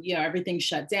 Everything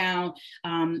shut down.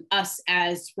 Us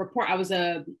as I was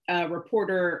a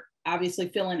reporter, obviously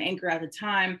filling anchor at the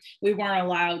time. We weren't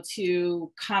allowed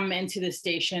to come into the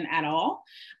station at all.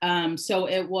 So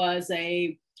it was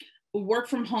a work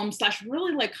from home /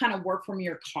 really like kind of work from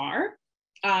your car,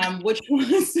 which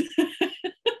was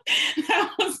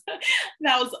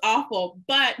that was awful,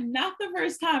 but not the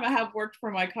first time I have worked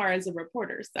from my car as a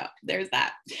reporter. So there's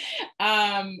that.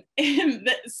 And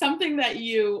something that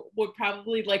you would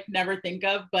probably like never think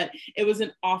of, but it was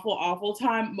an awful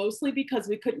time, mostly because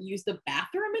we couldn't use the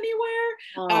bathroom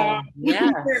anywhere.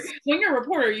 Yes. When you're a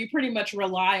reporter, you pretty much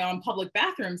rely on public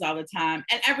bathrooms all the time,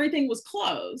 and everything was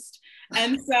closed.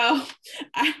 And so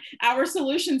our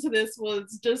solution to this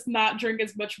was just not drink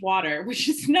as much water, which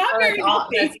is not very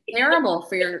healthy. That's terrible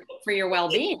for your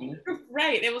well-being.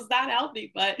 Right. It was not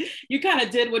healthy, but you kind of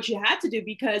did what you had to do,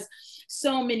 because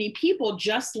so many people,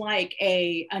 just like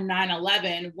a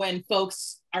 9/11, when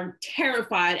folks are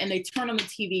terrified and they turn on the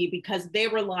TV because they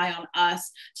rely on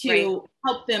us to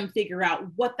help them figure out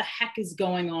what the heck is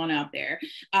going on out there.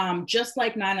 Just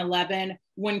like 9/11,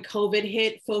 when COVID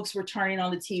hit, folks were turning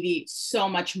on the TV so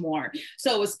much more.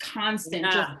 So it was constant,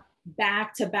 just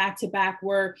back to back,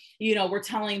 where we're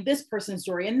telling this person's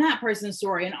story and that person's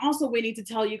story, and also we need to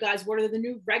tell you guys what are the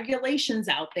new regulations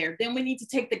out there. Then we need to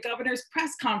take the governor's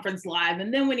press conference live,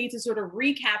 and then we need to sort of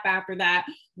recap after that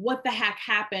what the heck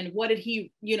happened, what did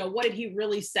he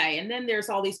really say. And then there's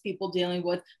all these people dealing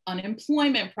with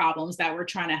unemployment problems that we're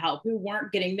trying to help, who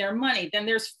weren't getting their money. Then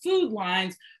there's food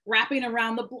lines wrapping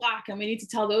around the block, and we need to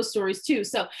tell those stories too.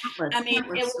 So I mean,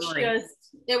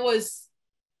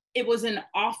 it was an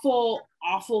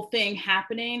awful thing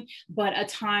happening, but a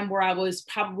time where I was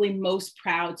probably most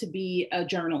proud to be a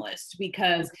journalist,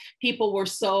 because people were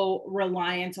so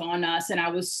reliant on us. And I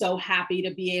was so happy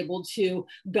to be able to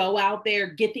go out there,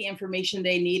 get the information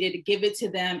they needed, give it to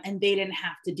them, and they didn't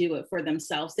have to do it for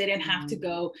themselves. They didn't have to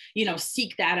go,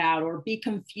 seek that out or be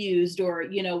confused or,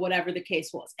 whatever the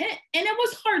case was. And it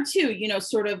was hard too,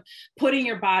 sort of putting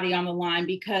your body on the line,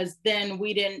 because then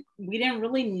we didn't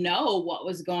really know what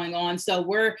was going on. So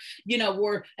we're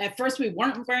at first we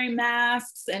weren't wearing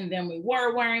masks, and then we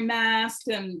were wearing masks,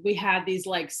 and we had these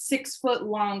like 6-foot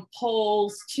long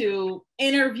poles to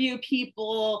interview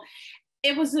people.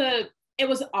 It was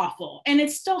awful, and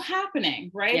it's still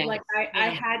happening, right? Yeah. Like I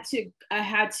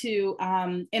had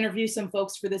to interview some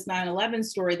folks for this 9/11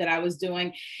 story that I was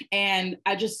doing, and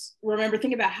I just remember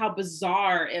thinking about how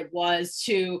bizarre it was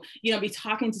to be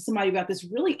talking to somebody about this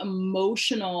really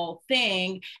emotional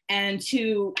thing, and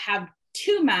to have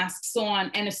 2 masks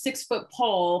on and a 6-foot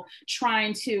pole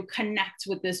trying to connect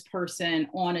with this person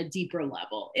on a deeper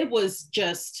level. It was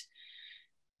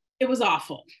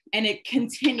awful, and it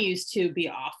continues to be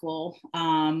awful,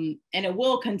 and it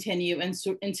will continue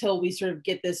until we sort of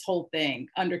get this whole thing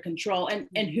under control,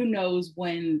 and who knows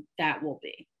when that will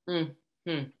be.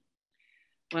 Mm-hmm.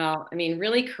 Well, I mean,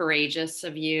 really courageous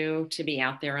of you to be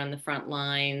out there on the front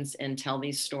lines and tell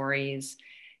these stories,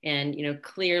 and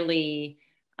clearly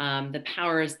the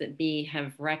powers that be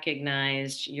have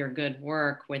recognized your good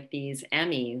work with these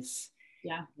Emmys,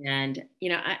 Yeah. And,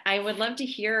 I would love to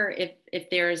hear if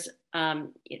there's,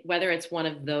 whether it's one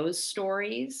of those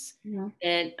stories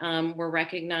that were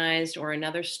recognized, or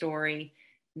another story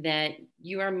that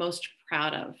you are most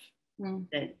proud of,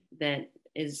 that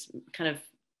is kind of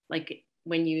like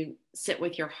when you sit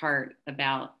with your heart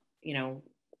about,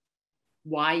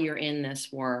 why you're in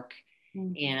this work,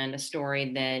 and a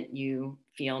story that you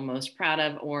feel most proud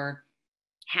of or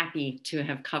happy to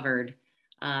have covered.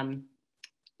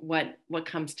 What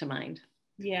comes to mind?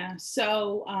 Yeah.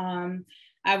 So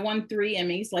I won 3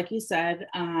 Emmys, like you said.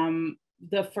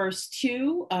 The first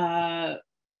two,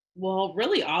 well,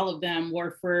 really all of them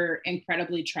were for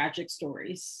incredibly tragic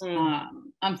stories,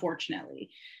 unfortunately.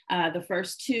 The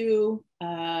first two,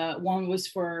 one was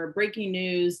for breaking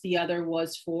news, the other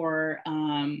was for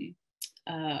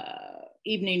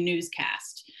evening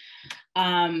newscast.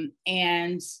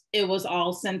 And it was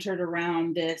all centered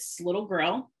around this little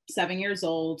girl, 7 years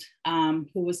old,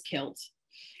 who was killed.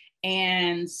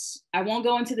 And I won't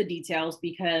go into the details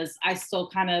because I still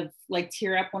kind of like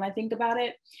tear up when I think about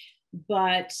it.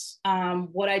 But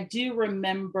what I do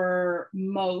remember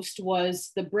most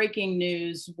was the breaking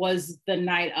news was the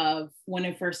night of when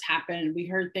it first happened. We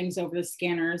heard things over the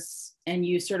scanners and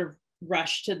you sort of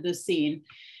rushed to the scene.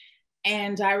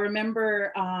 And I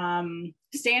remember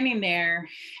standing there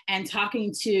and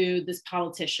talking to this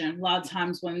politician. A lot of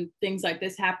times when things like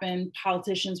this happen,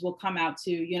 politicians will come out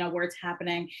to, where it's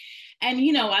happening. And,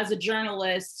 as a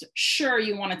journalist, sure,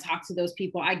 you want to talk to those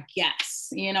people, I guess.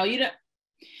 You don't,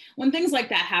 when things like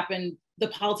that happen, the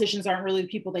politicians aren't really the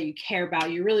people that you care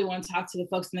about. You really want to talk to the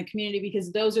folks in the community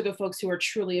because those are the folks who are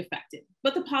truly affected.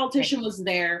 But the politician was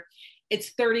there.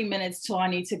 It's 30 minutes till I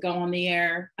need to go on the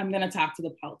air. I'm going to talk to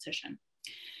the politician.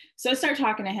 So I start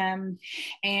talking to him,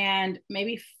 and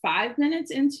maybe 5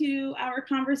 minutes into our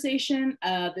conversation,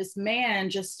 this man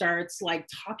just starts like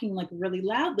talking like really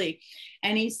loudly.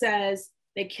 And he says,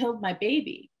 "They killed my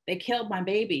baby. They killed my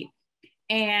baby."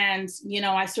 And,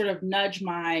 I sort of nudge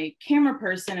my camera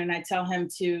person and I tell him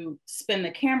to spin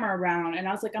the camera around. And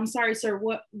I was like, "I'm sorry, sir,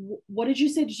 what did you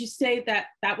say? Did you say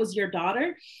that was your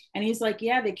daughter?" And he's like,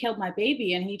 "Yeah, they killed my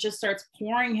baby." And he just starts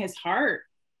pouring his heart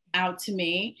out to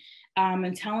me,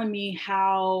 and telling me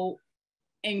how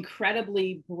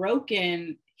incredibly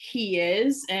broken he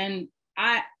is. And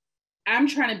I'm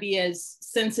trying to be as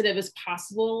sensitive as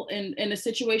possible in a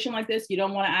situation like this. You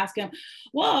don't want to ask him,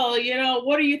 "Well,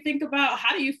 what do you think about,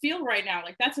 how do you feel right now?"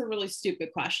 Like, that's a really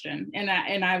stupid question. And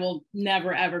I will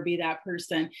never, ever be that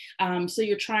person. So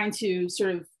you're trying to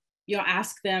sort of,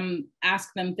 ask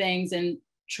them things and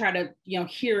try to,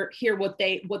 hear what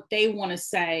they want to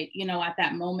say, at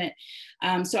that moment.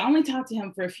 So I only talked to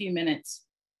him for a few minutes.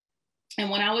 And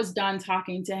when I was done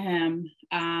talking to him,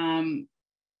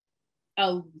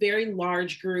 a very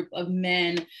large group of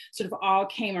men sort of all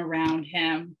came around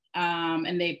him,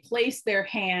 and they placed their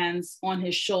hands on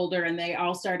his shoulder and they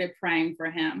all started praying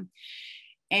for him.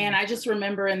 And I just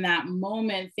remember in that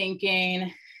moment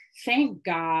thinking, thank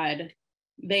God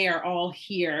they are all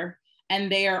here,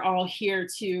 and they are all here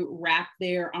to wrap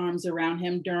their arms around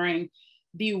him during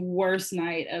the worst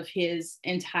night of his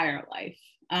entire life.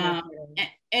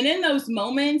 And in those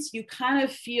moments, you kind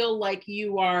of feel like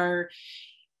you are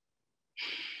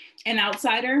an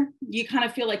outsider. You kind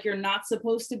of feel like you're not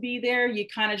supposed to be there. You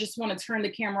kind of just want to turn the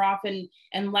camera off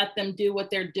and let them do what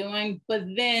they're doing. But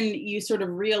then you sort of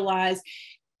realize,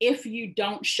 if you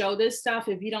don't show this stuff,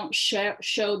 if you don't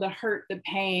show the hurt, the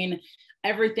pain,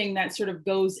 everything that sort of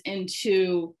goes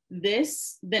into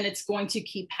this, then it's going to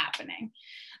keep happening.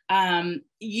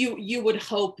 You would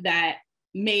hope that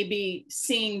maybe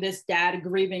seeing this dad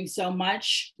grieving so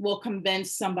much will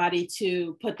convince somebody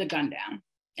to put the gun down.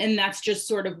 And that's just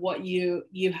sort of what you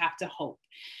have to hope.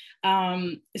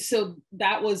 So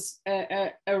that was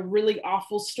a really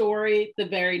awful story. The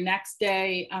very next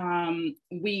day,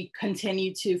 we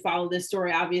continue to follow this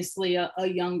story. Obviously, a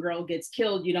young girl gets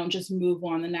killed. You don't just move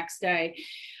on the next day.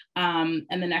 And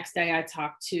the next day I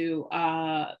talked to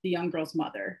the young girl's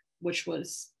mother, which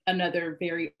was another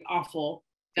very awful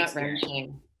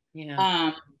experience.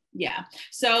 Yeah. Yeah.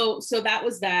 So that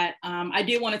was that. I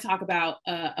do want to talk about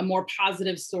a more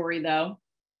positive story, though.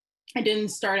 I didn't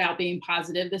start out being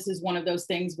positive. This is one of those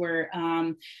things where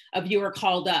a viewer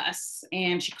called us,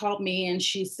 and she called me and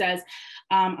she says,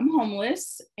 "I'm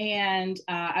homeless, and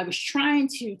I was trying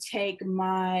to take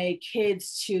my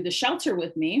kids to the shelter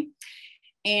with me.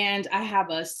 And I have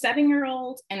a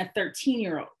 7-year-old and a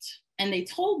 13-year-old. And they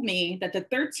told me that the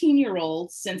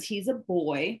 13-year-old, since he's a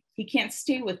boy, he can't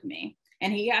stay with me.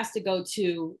 And he has to go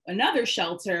to another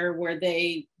shelter where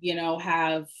they,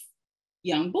 have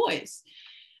young boys."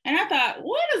 And I thought,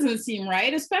 well, that doesn't seem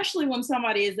right, especially when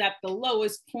somebody is at the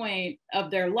lowest point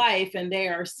of their life and they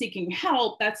are seeking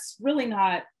help. That's really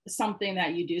not something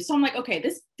that you do. So I'm like, okay,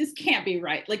 this can't be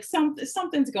right. Like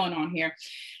something's going on here.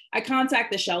 I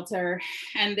contact the shelter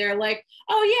and they're like,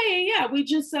 oh yeah. We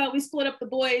just we split up the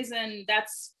boys and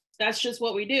that's just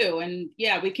what we do. And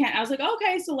yeah, we can't. I was like,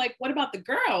 okay, so like, what about the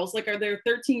girls? Like, are there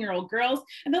 13-year-old girls?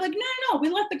 And they're like, no, we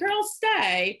let the girls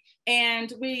stay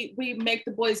and we make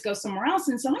the boys go somewhere else.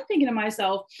 And so I'm thinking to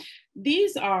myself,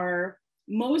 these are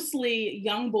mostly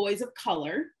young boys of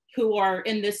color who are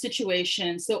in this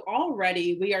situation. So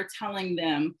already we are telling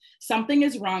them something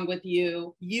is wrong with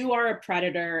you. You are a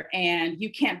predator and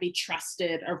you can't be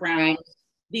trusted around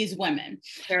these women.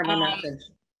 Terrible message.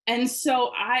 And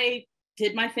so I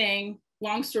did my thing.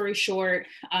 Long story short,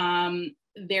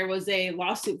 there was a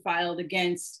lawsuit filed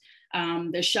against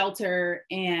the shelter,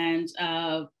 and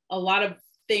a lot of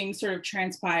things sort of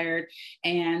transpired.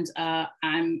 And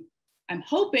I'm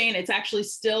hoping, it's actually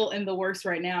still in the works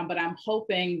right now, but I'm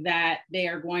hoping that they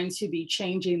are going to be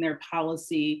changing their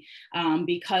policy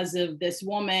because of this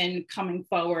woman coming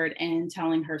forward and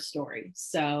telling her story.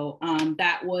 So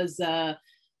that was a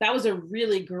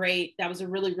really great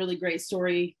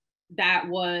story. That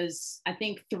was, I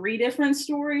think, 3 different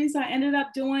stories I ended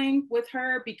up doing with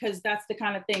her, because that's the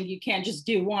kind of thing you can't just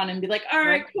do one and be like, all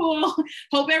right, cool,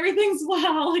 hope everything's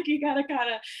well. Like, you gotta kind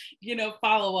of,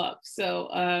 follow up. So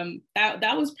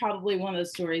that was probably one of the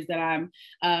stories that I'm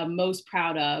most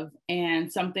proud of, and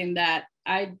something that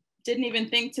I didn't even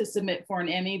think to submit for an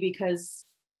Emmy, because,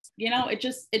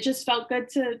 it just felt good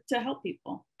to help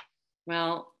people.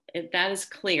 Well, that is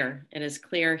clear. It is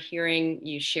clear hearing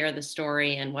you share the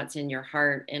story and what's in your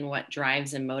heart and what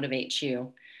drives and motivates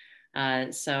you.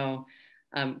 So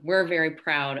we're very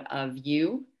proud of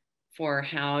you for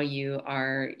how you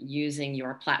are using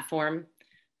your platform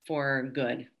for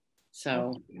good.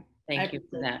 So thank you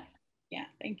for that. Yeah,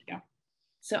 thank you.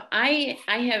 So I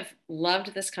have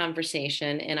loved this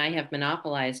conversation and I have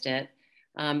monopolized it,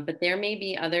 but there may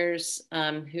be others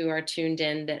who are tuned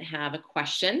in that have a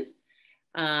question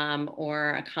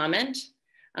or a comment.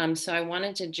 So I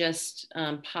wanted to just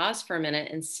pause for a minute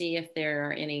and see if there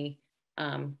are any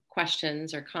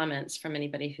questions or comments from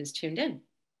anybody who's tuned in.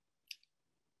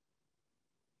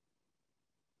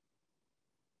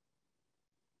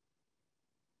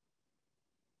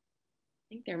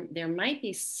 I think there might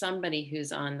be somebody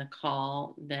who's on the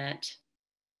call that,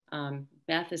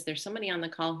 Beth, is there somebody on the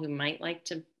call who might like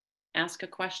to ask a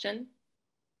question?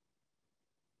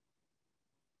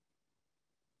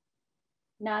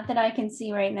 Not that I can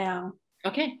see right now.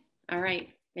 Okay, all right,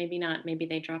 maybe not, maybe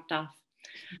they dropped off.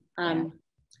 Yeah.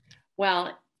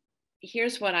 Well,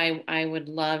 here's what I would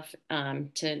love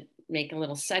to make a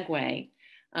little segue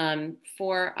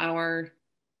for our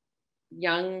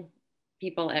young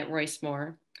people at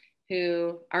Royce-Moore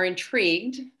who are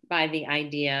intrigued by the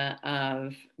idea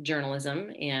of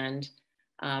journalism and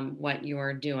what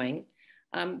you're doing.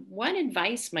 What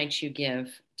advice might you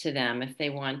give to them if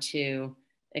they want to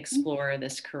explore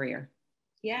this career?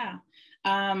 Yeah,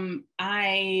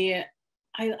 I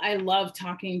love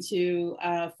talking to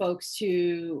folks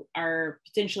who are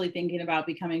potentially thinking about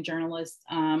becoming journalists.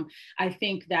 I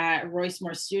think that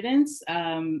Royce-Moore students,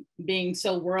 being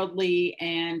so worldly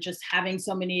and just having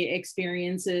so many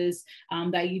experiences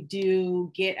that you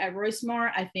do get at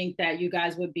Royce-Moore, I think that you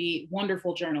guys would be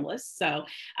wonderful journalists. So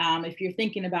if you're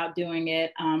thinking about doing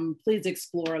it, please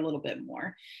explore a little bit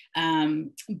more.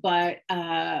 But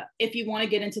if you want to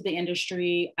get into the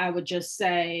industry, I would just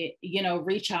say,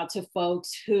 reach out to folks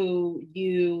who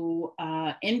you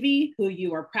envy, who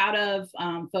you are proud of,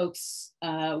 folks'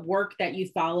 work that you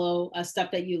follow,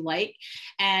 stuff that you like.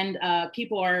 And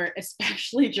people are,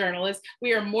 especially journalists,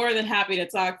 we are more than happy to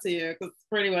talk to you, because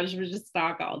pretty much we just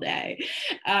talk all day.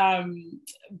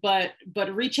 But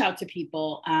reach out to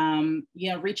people,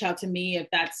 reach out to me if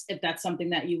that's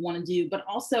something that you want to do. But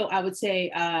also I would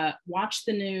say, watch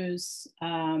the news,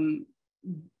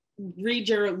 read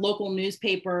your local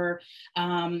newspaper,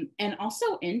 and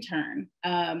also intern.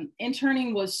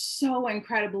 Interning was so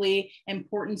incredibly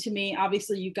important to me.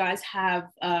 Obviously, you guys have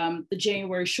the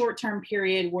January short-term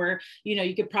period where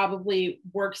you could probably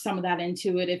work some of that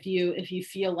into it if you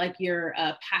feel like you're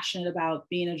passionate about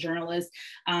being a journalist.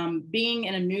 Being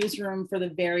in a newsroom for the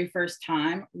very first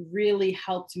time really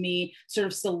helped me sort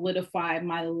of solidify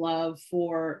my love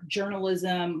for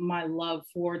journalism, my love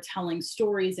for telling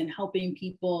stories and helping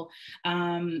people.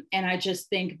 And I just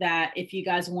think that if you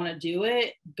guys want to do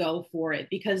it, go for it,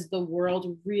 because the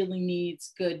world really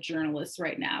needs good journalists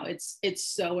right now.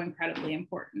 It's so incredibly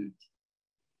important.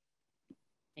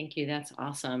 Thank you. That's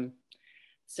awesome.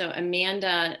 So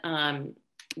Amanda,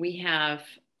 we have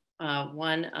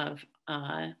one of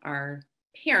our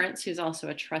parents who's also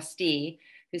a trustee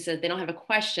who said they don't have a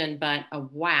question, but a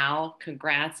wow,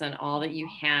 congrats on all that you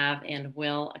have and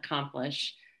will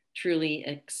accomplish.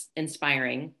 Truly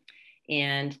inspiring.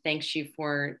 And thanks you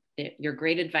for your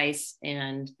great advice,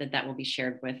 and that will be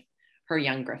shared with her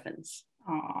young Griffins.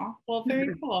 Aw, well,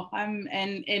 very cool. And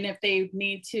if they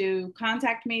need to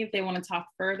contact me, if they want to talk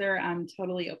further, I'm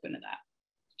totally open to that.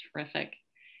 Terrific.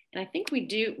 And I think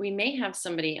we may have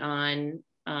somebody on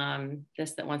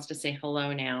this that wants to say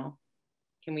hello now.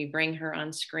 Can we bring her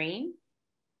on screen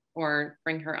or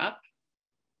bring her up?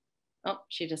 Oh,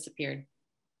 she disappeared.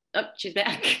 Oh, she's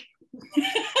back.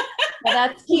 Well,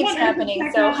 that keeps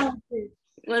happening. So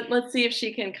let's see if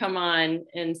she can come on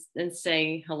and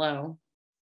say hello.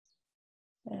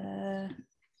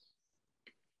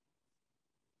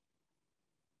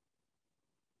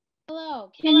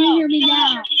 Hello. Can you hear me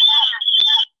now?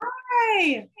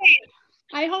 Hi.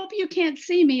 I hope you can't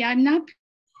see me. I'm not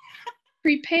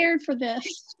prepared for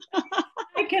this.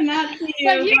 I cannot see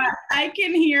you, but I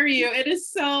can hear you. It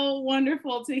is so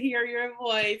wonderful to hear your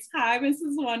voice. Hi,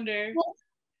 Mrs. Wonder. Well,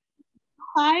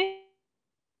 hi,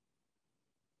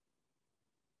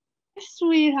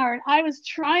 sweetheart. I was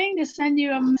trying to send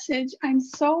you a message. I'm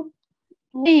so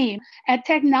lame at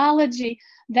technology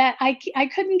that I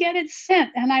couldn't get it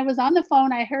sent. And I was on the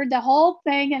phone. I heard the whole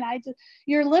thing, and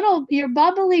your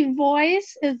bubbly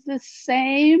voice is the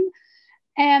same.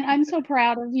 And I'm so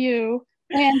proud of you.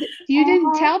 And you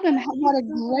didn't tell them what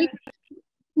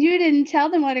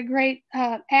a great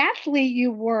athlete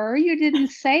you were. You didn't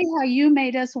say how you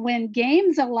made us win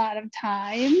games a lot of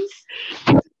times.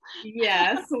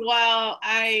 Yes, well,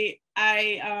 I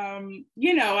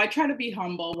try to be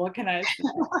humble. What can I say?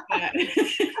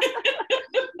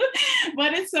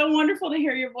 But it's so wonderful to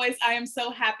hear your voice. I am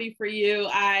so happy for you.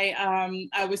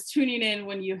 I was tuning in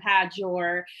when you had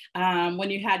your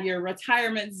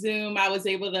retirement Zoom. I was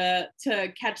able to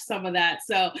catch some of that.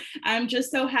 So I'm just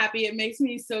so happy. It makes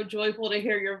me so joyful to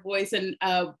hear your voice. And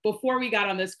before we got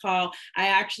on this call, I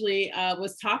actually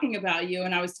was talking about you,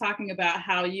 and I was talking about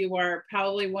how you are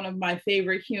probably one of my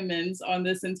favorite humans on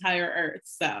this entire earth.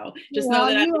 So just know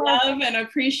that I love and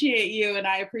appreciate you, and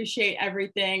I appreciate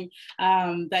everything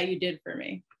that you did for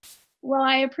me. Well,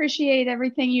 I appreciate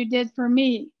everything you did for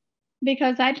me,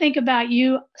 because I think about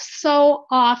you so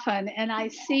often and I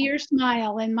see your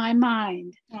smile in my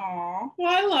mind. Oh,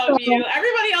 well, I love you.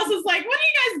 Everybody else is like, what are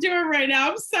you guys doing right now?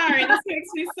 I'm sorry. This makes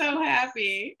me so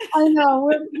happy. I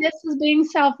know this is being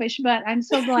selfish, but I'm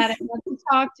so glad I got to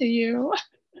talk to you.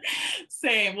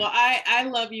 Same. Well, I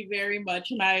love you very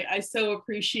much. And I so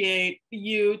appreciate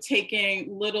you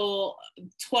taking little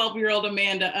 12-year-old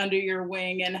Amanda under your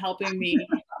wing and helping me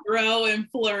grow and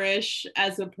flourish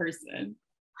as a person.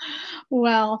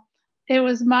 Well, it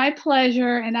was my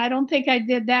pleasure. And I don't think I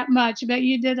did that much, but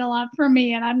you did a lot for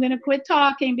me. And I'm going to quit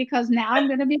talking because now I'm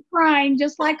going to be crying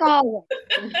just like always.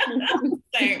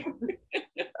 Same.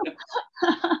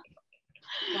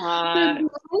 Goodbye,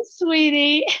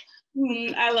 sweetie.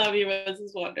 I love you,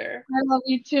 Mrs. Wonder. I love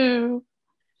you too.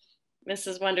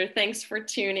 Mrs. Wonder, thanks for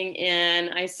tuning in.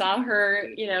 I saw her,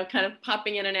 kind of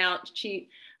popping in and out. She,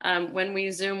 when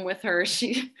we Zoom with her,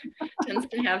 she tends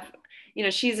to have,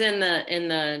 she's in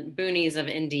the boonies of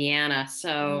Indiana,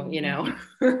 so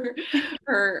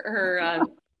her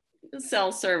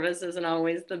cell service isn't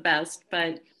always the best,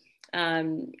 but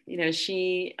I'm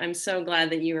so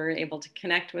glad that you were able to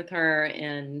connect with her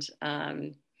and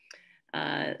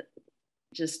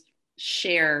just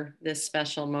share this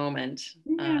special moment.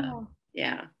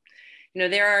 Yeah.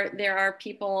 There are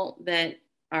people that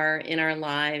are in our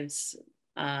lives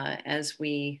as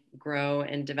we grow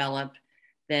and develop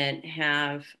that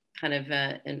have kind of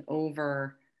an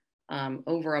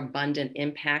overabundant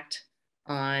impact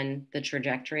on the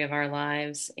trajectory of our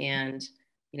lives, and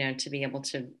to be able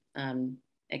to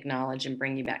acknowledge and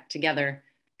bring you back together,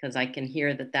 because I can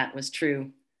hear that was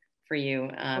true for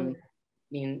you.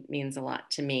 Means a lot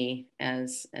to me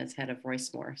as head of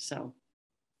Royce-Moore. So.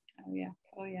 Oh yeah.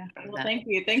 Well, thank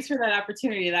you. Thanks for that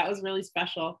opportunity. That was really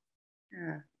special.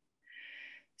 Yeah.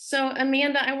 So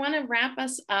Amanda, I want to wrap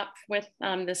us up with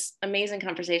this amazing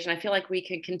conversation. I feel like we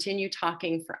could continue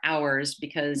talking for hours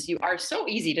because you are so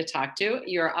easy to talk to.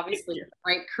 You're obviously a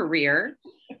great career,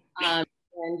 and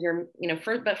you're,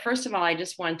 but first of all, I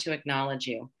just want to acknowledge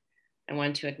you. I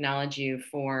want to acknowledge you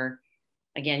for,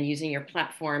 again, using your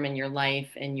platform and your life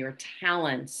and your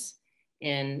talents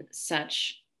in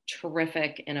such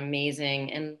terrific and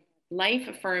amazing and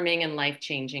life-affirming and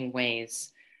life-changing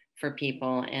ways for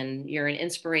people. And you're an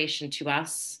inspiration to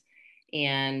us.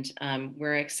 And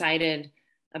we're excited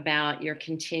about your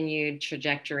continued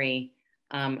trajectory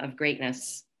of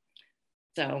greatness.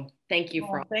 So thank you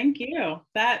for all. Thank you.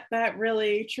 That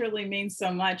really truly means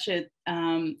so much. It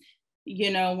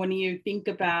you know, when you think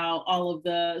about all of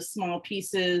the small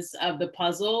pieces of the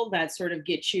puzzle that sort of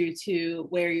get you to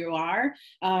where you are,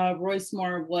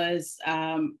 Royce-Moore was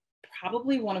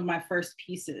probably one of my first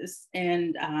pieces.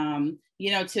 And you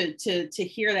know, to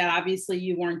hear that, obviously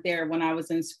you weren't there when I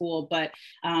was in school, but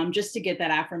just to get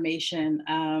that affirmation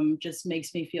just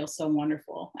makes me feel so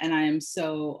wonderful. And I am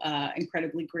so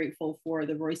incredibly grateful for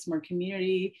the Royce-Moore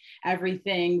community,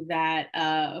 everything that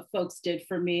folks did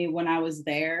for me when I was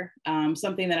there.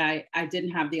 Something that I didn't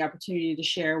have the opportunity to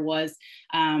share was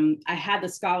I had the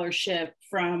scholarship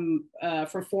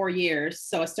for 4 years.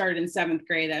 So I started in 7th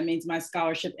grade. That means my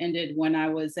scholarship ended when I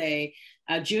was a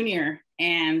junior,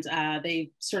 and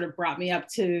they sort of brought me up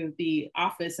to the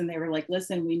office and they were like,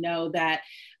 listen, we know that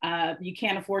you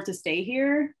can't afford to stay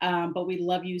here, but we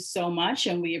love you so much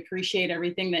and we appreciate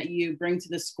everything that you bring to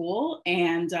the school,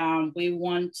 and we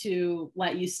want to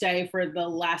let you stay for the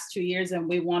last 2 years and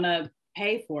we want to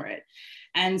pay for it.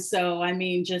 And so, I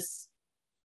mean, just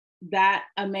that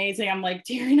amazing. I'm like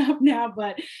tearing up now,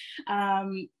 but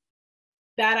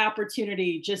that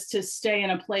opportunity just to stay in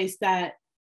a place that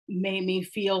made me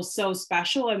feel so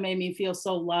special and made me feel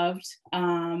so loved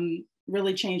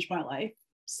really changed my life.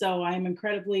 So I'm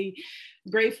incredibly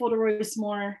grateful to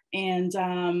Royce-Moore, and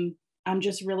I'm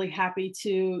just really happy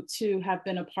to have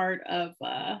been a part of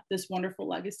this wonderful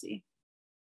legacy.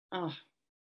 Oh,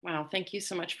 wow. Thank you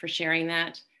so much for sharing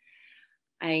that.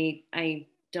 I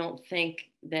don't think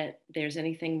that there's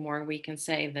anything more we can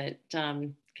say that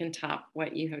can top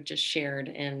what you have just shared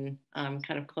in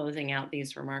kind of closing out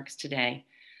these remarks today.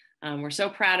 We're so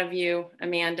proud of you,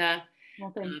 Amanda.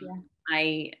 Well, thank you.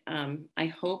 I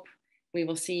hope we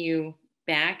will see you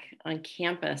back on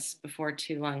campus before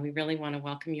too long. We really want to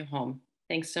welcome you home.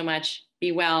 Thanks so much.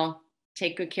 Be well.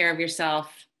 Take good care of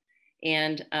yourself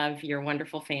and of your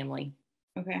wonderful family.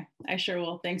 Okay, I sure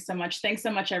will. Thanks so much. Thanks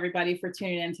so much, everybody, for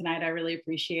tuning in tonight. I really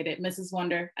appreciate it. Mrs.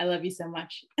 Wonder, I love you so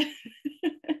much.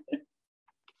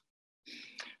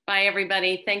 Bye,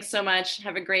 everybody. Thanks so much.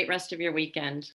 Have a great rest of your weekend.